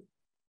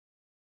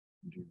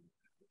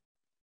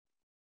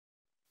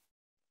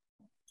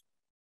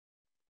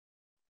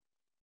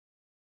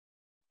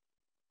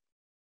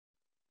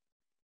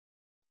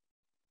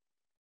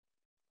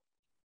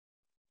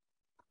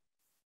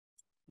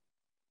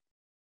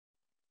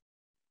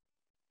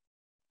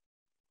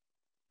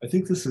I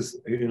think this is,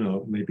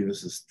 maybe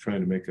this is trying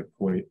to make a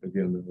point,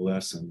 again, the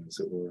lesson, as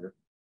it were.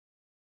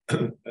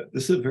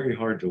 This is very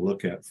hard to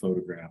look at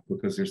photograph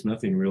because there's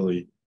nothing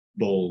really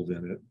bold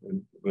in it.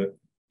 But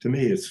to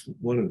me, it's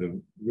one of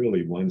the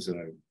really ones that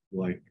I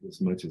like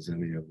as much as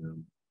any of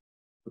them,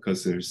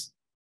 because there's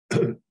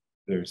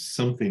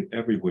something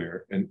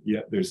everywhere, and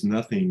yet there's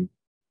nothing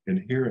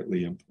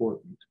inherently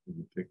important in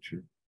the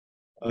picture,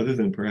 other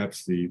than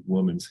perhaps the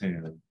woman's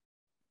hand.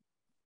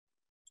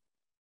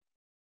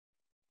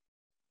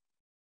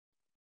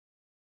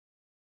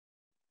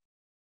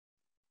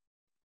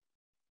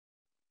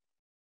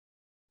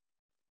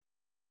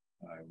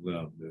 I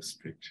love this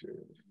picture.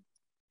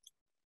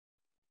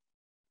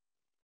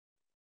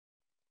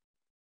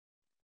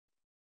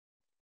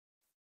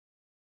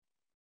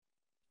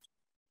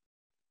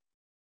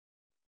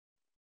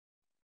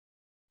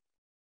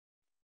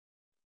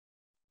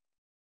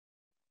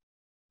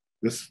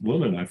 This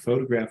woman, I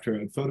photographed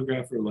her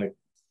like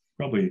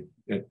probably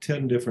at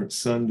 10 different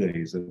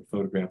Sundays. I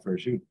photographed her.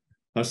 She was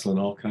hustling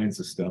all kinds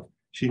of stuff.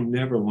 She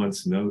never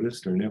once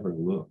noticed or never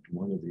looked,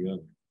 one or the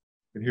other.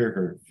 And here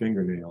her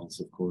fingernails,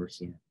 of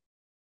course, are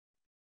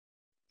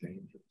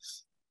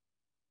dangerous.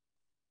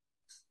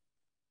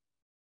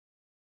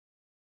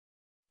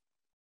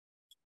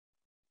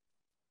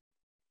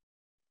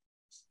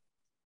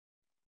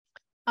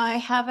 I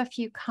have a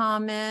few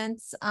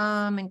comments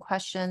and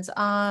questions.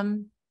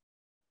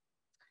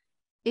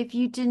 If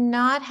you did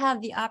not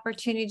have the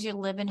opportunity to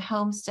live in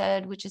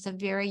Homestead, which is a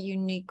very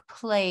unique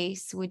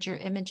place, would your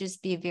images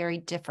be very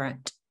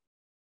different?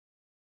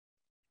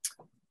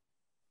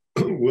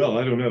 Well,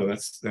 I don't know.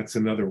 That's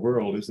another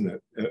world, isn't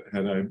it?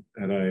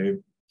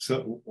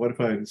 So what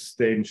if I had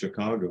stayed in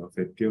Chicago, if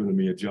they'd given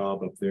me a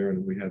job up there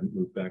and we hadn't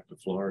moved back to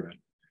Florida?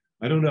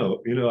 I don't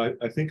know. You know,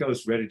 I think I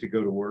was ready to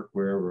go to work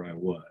wherever I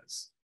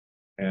was.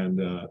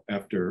 And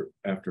after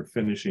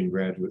finishing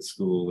graduate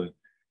school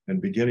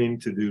and beginning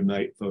to do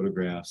night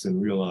photographs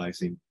and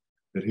realizing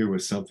that here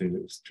was something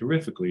that was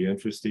terrifically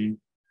interesting,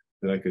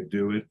 that I could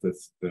do it, that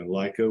the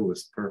Leica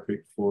was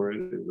perfect for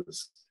it. It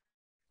was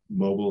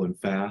mobile and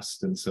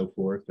fast and so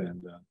forth.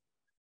 And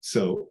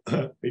so,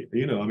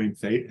 you know, I mean,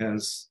 fate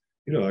has,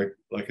 you know,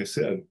 like I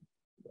said,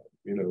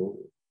 you know,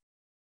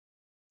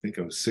 I think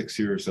I was 6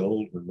 years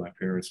old when my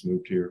parents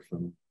moved here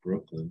from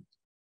Brooklyn.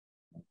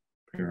 My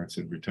parents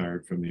had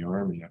retired from the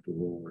Army after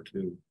World War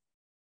II.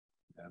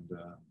 And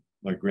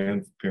my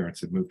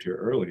grandparents had moved here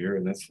earlier,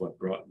 and that's what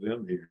brought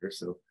them here.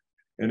 So,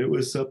 and it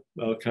was a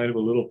kind of a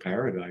little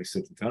paradise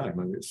at the time.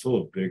 I mean, it's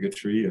full of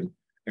bigotry and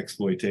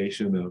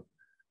exploitation of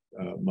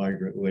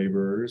migrant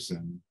laborers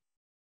and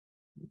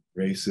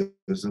racism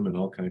and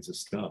all kinds of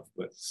stuff,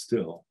 but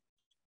still.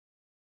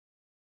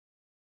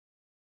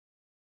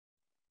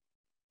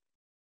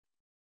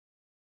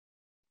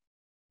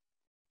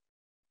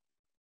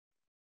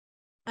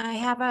 I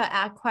have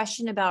a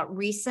question about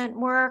recent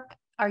work.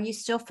 Are you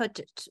still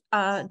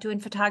doing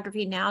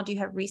photography now? Do you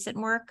have recent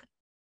work?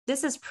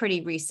 This is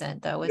pretty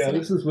recent though, isn't it? Yeah,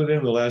 this is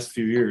within the last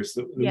few years.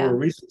 The Yeah. more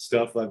recent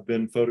stuff, I've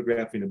been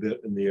photographing a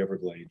bit in the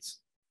Everglades.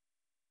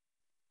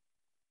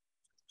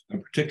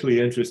 I'm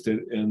particularly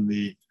interested in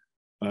the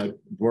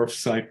dwarf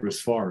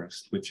cypress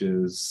forest, which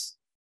is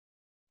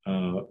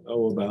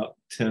about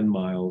 10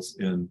 miles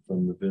in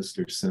from the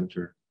visitor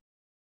center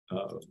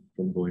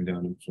from going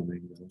down in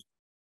Flamingo.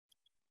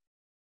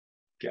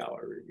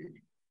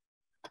 Gallery.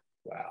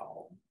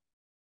 Wow.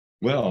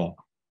 Well,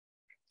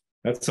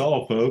 that's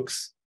all,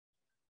 folks.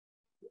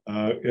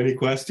 Any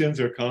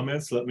questions or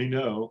comments? Let me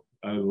know.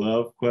 I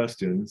love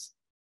questions.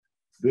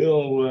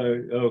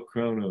 Bill,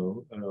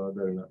 Chrono. Oh, I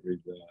better not read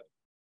that.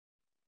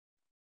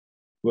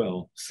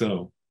 Well,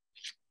 so.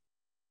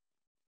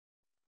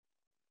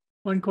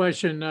 One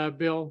question,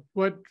 Bill,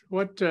 what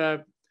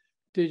did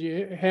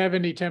you have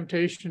any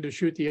temptation to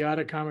shoot the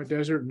Atacama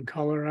Desert in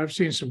color? I've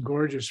seen some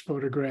gorgeous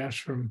photographs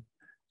from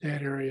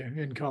that area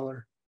in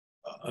color.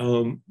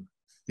 You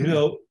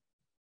know,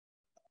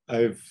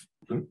 I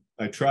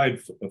tried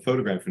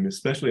photographing,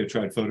 especially I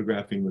tried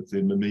photographing with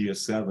the Mamiya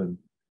 7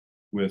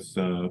 with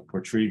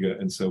Portriga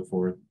and so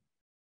forth.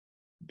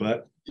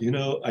 But, you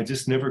know, I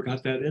just never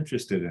got that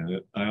interested in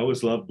it. I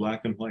always loved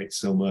black and white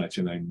so much.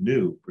 And I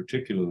knew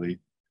particularly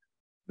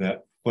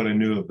that what I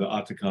knew of the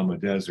Atacama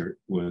Desert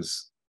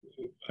was,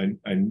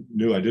 I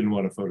knew I didn't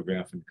want to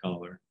photograph in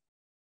color.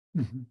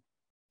 Mm-hmm.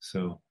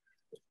 So,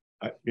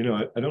 you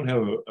know, I don't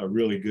have a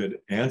really good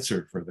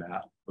answer for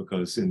that,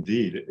 because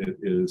indeed it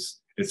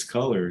is, its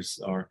colors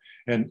are,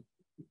 and,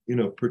 you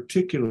know,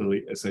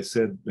 particularly, as I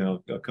said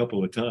now a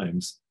couple of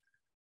times,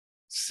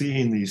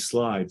 seeing these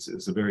slides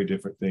is a very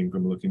different thing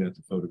from looking at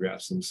the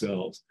photographs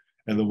themselves.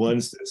 And the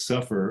ones that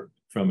suffer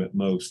from it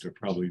most are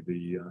probably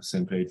the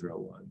San Pedro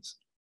ones,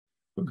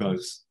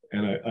 because,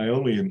 and I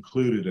only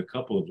included a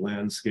couple of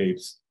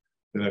landscapes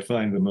that I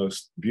find the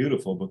most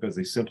beautiful because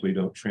they simply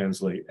don't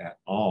translate at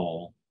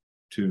all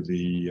to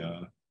the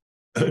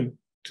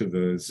to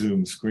the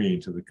Zoom screen,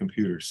 to the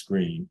computer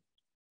screen,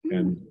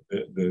 and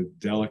the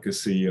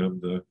delicacy of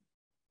the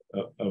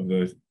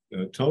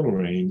tonal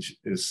range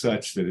is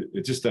such that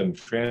it just doesn't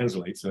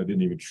translate. So I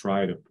didn't even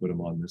try to put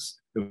them on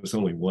this. There was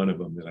only one of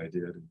them that I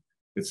did. And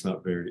it's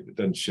not very. It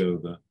doesn't show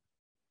the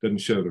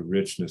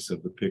richness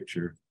of the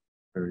picture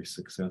very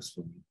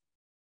successfully.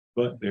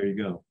 But there you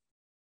go.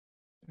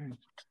 Wow.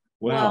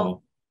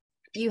 Well,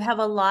 you have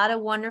a lot of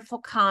wonderful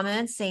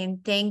comments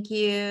saying thank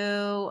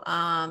you,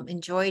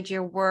 enjoyed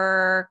your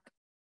work.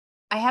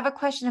 I have a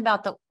question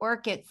about the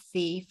Orchid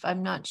Thief.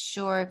 I'm not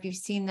sure if you've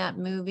seen that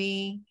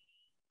movie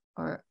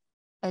or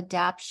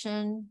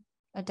adaptation.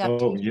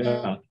 Oh,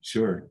 yeah,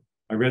 sure.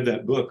 I read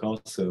that book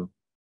also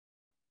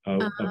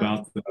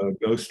about the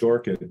ghost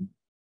orchid.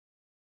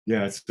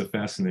 Yeah, it's a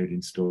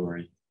fascinating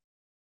story.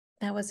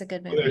 That was a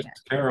good Oh, movie. there's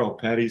Carol,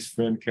 Patty's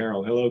friend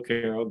Carol. Hello,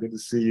 Carol. Good to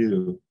see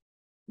you.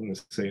 I want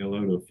to say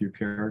hello to a few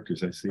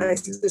characters I see.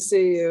 Nice to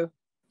see you.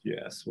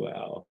 Yes,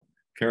 wow.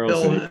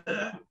 Carol.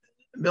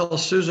 Bill,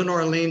 Susan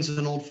Orlean's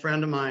an old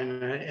friend of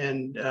mine,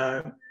 and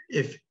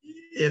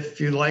if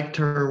you liked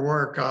her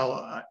work,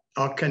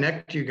 I'll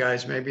connect you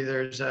guys. Maybe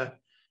there's a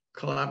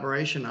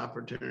collaboration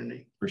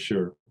opportunity. For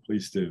sure,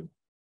 please do.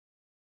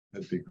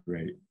 That'd be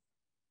great.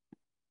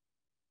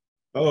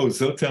 Oh,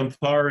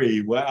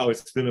 Zotampari. Wow,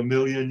 it's been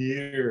 1,000,000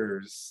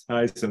 years.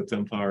 Hi,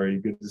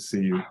 Zotampari. Good to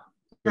see you.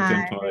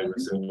 Zotampari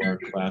was in our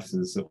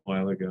classes a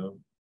while ago.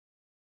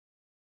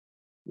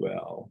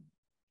 Well,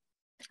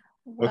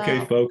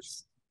 okay,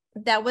 folks.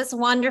 That was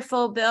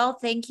wonderful, Bill.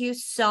 Thank you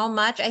so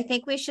much. I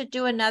think we should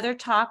do another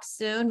talk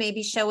soon.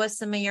 Maybe show us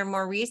some of your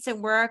more recent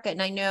work.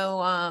 And I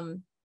know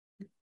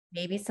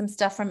maybe some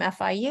stuff from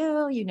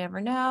FIU. You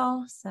never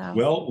know. So,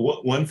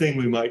 well, one thing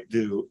we might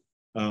do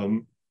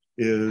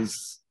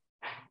is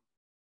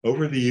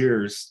over the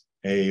years,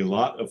 a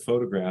lot of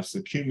photographs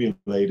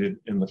accumulated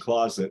in the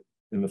closet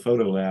in the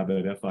photo lab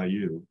at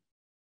FIU.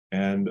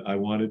 And I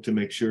wanted to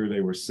make sure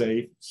they were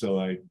safe. So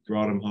I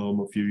brought them home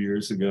a few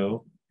years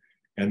ago.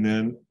 And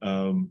then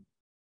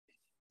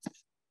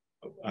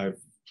I've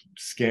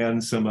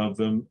scanned some of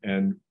them,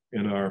 and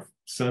in our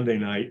Sunday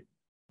night,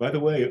 by the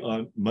way,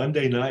 on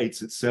Monday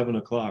nights at 7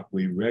 o'clock,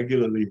 we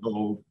regularly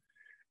hold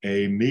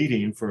a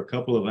meeting for a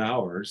couple of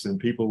hours and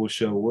people will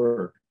show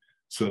work.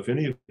 So if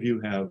any of you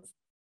have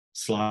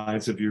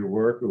slides of your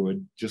work or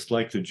would just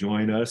like to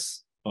join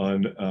us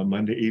on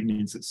Monday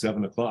evenings at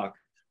 7 o'clock,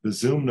 the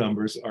Zoom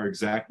numbers are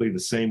exactly the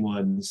same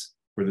ones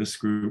for this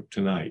group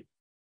tonight.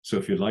 So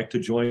if you'd like to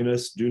join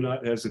us, do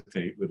not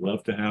hesitate. We'd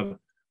love to have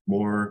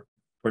more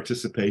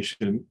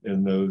participation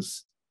in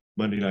those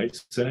Monday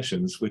night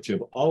sessions, which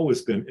have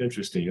always been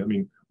interesting. I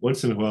mean,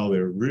 once in a while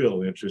they're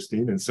real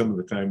interesting, and some of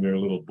the time they're a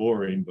little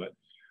boring, but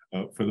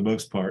for the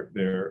most part,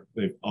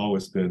 they've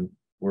always been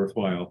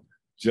worthwhile.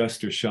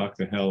 Jester shocked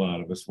the hell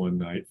out of us one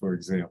night, for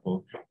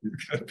example.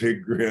 He's got a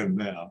big grin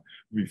now.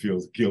 He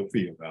feels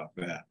guilty about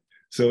that.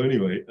 So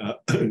anyway,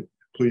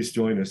 please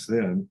join us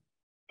then.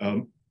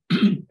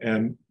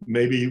 And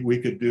maybe we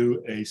could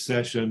do a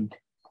session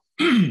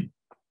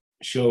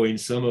showing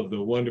some of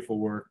the wonderful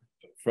work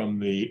from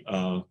the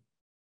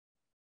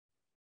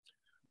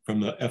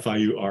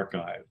FIU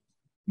archive.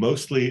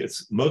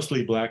 It's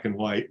mostly black and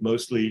white,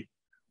 mostly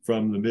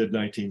from the mid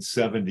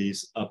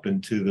 1970s up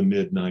into the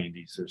mid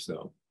 90s or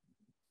so.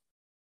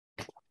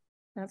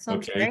 that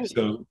sounds Okay,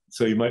 great.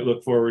 so you might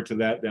look forward to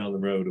that down the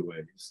road a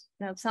ways.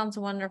 That sounds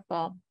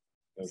wonderful.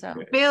 Okay. So,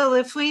 Bill,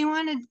 if we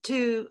wanted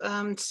to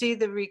see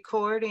the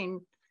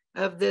recording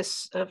of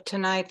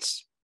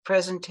tonight's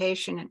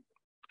presentation,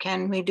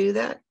 can we do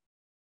that?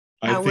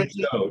 I think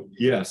so,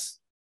 yes.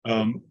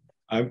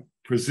 I'm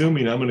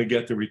presuming I'm going to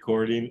get the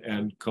recording,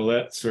 and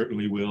Colette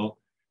certainly will.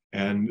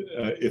 And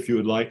if you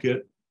would like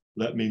it,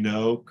 let me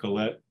know.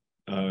 Colette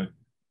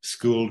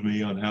schooled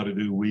me on how to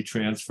do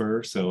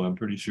WeTransfer, so I'm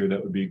pretty sure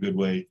that would be a good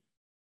way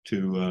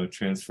to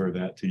transfer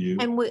that to you.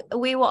 and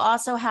we will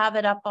also have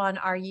it up on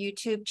our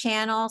YouTube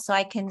channel, so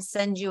I can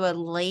send you a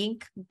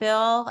link,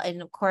 Bill,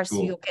 and of course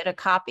Cool. you'll get a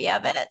copy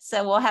of it.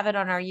 So we'll have it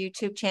on our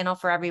YouTube channel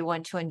for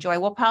everyone to enjoy.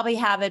 We'll probably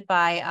have it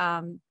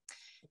by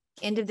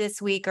end of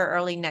this week or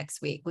early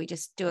next week. We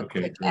just do a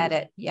quick great.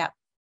 edit. Yeah.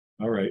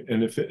 All right,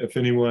 and if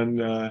anyone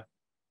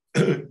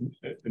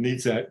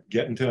needs that,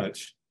 get in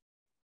touch.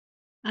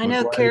 I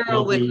know Maguire,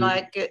 Carol would you-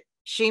 like it.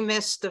 She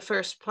missed the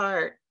first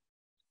part.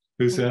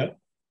 Who's that?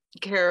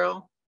 Carol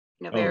Oh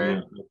Navarro.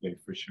 yeah, okay,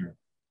 for sure.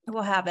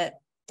 We'll have it,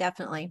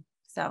 definitely.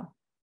 So,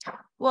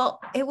 well,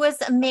 it was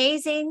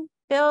amazing,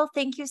 Bill.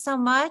 Thank you so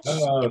much.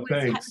 Oh, It was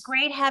thanks.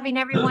 great having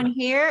everyone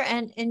here,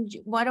 and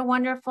what a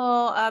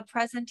wonderful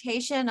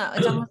presentation.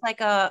 It's almost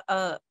like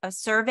a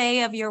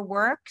survey of your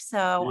work.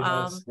 So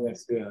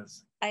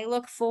Yes. I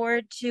look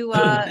forward to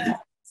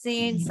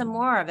seeing some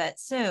more of it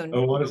soon. I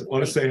want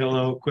to say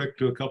hello quick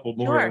to a couple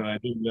more. Sure. And I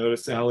didn't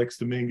notice Alex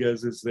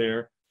Dominguez is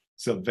there,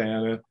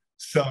 Savannah,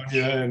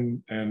 Sonia,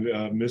 and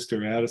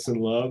Mr. Addison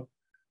Love.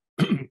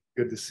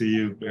 Good to see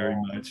you very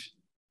much.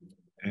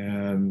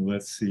 And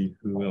let's see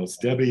who else.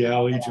 Debbie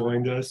Alley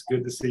joined us.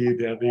 Good to see you,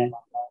 Debbie.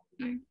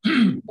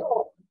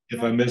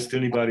 If I missed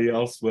anybody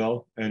else,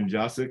 well, and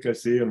Jessica, I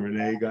see, and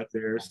Renee got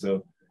there.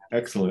 So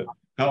excellent.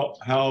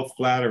 How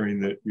flattering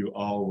that you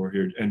all were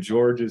here. And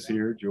George is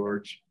here.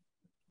 George.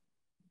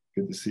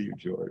 Good to see you,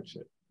 George.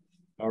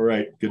 All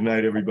right. Good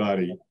night,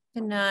 everybody.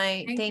 Good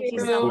night. Thank you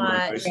you. so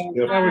much. That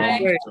was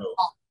great.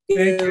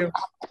 Thank you.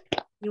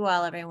 You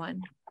all,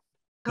 everyone.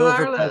 Bill,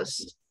 for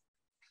Carlos.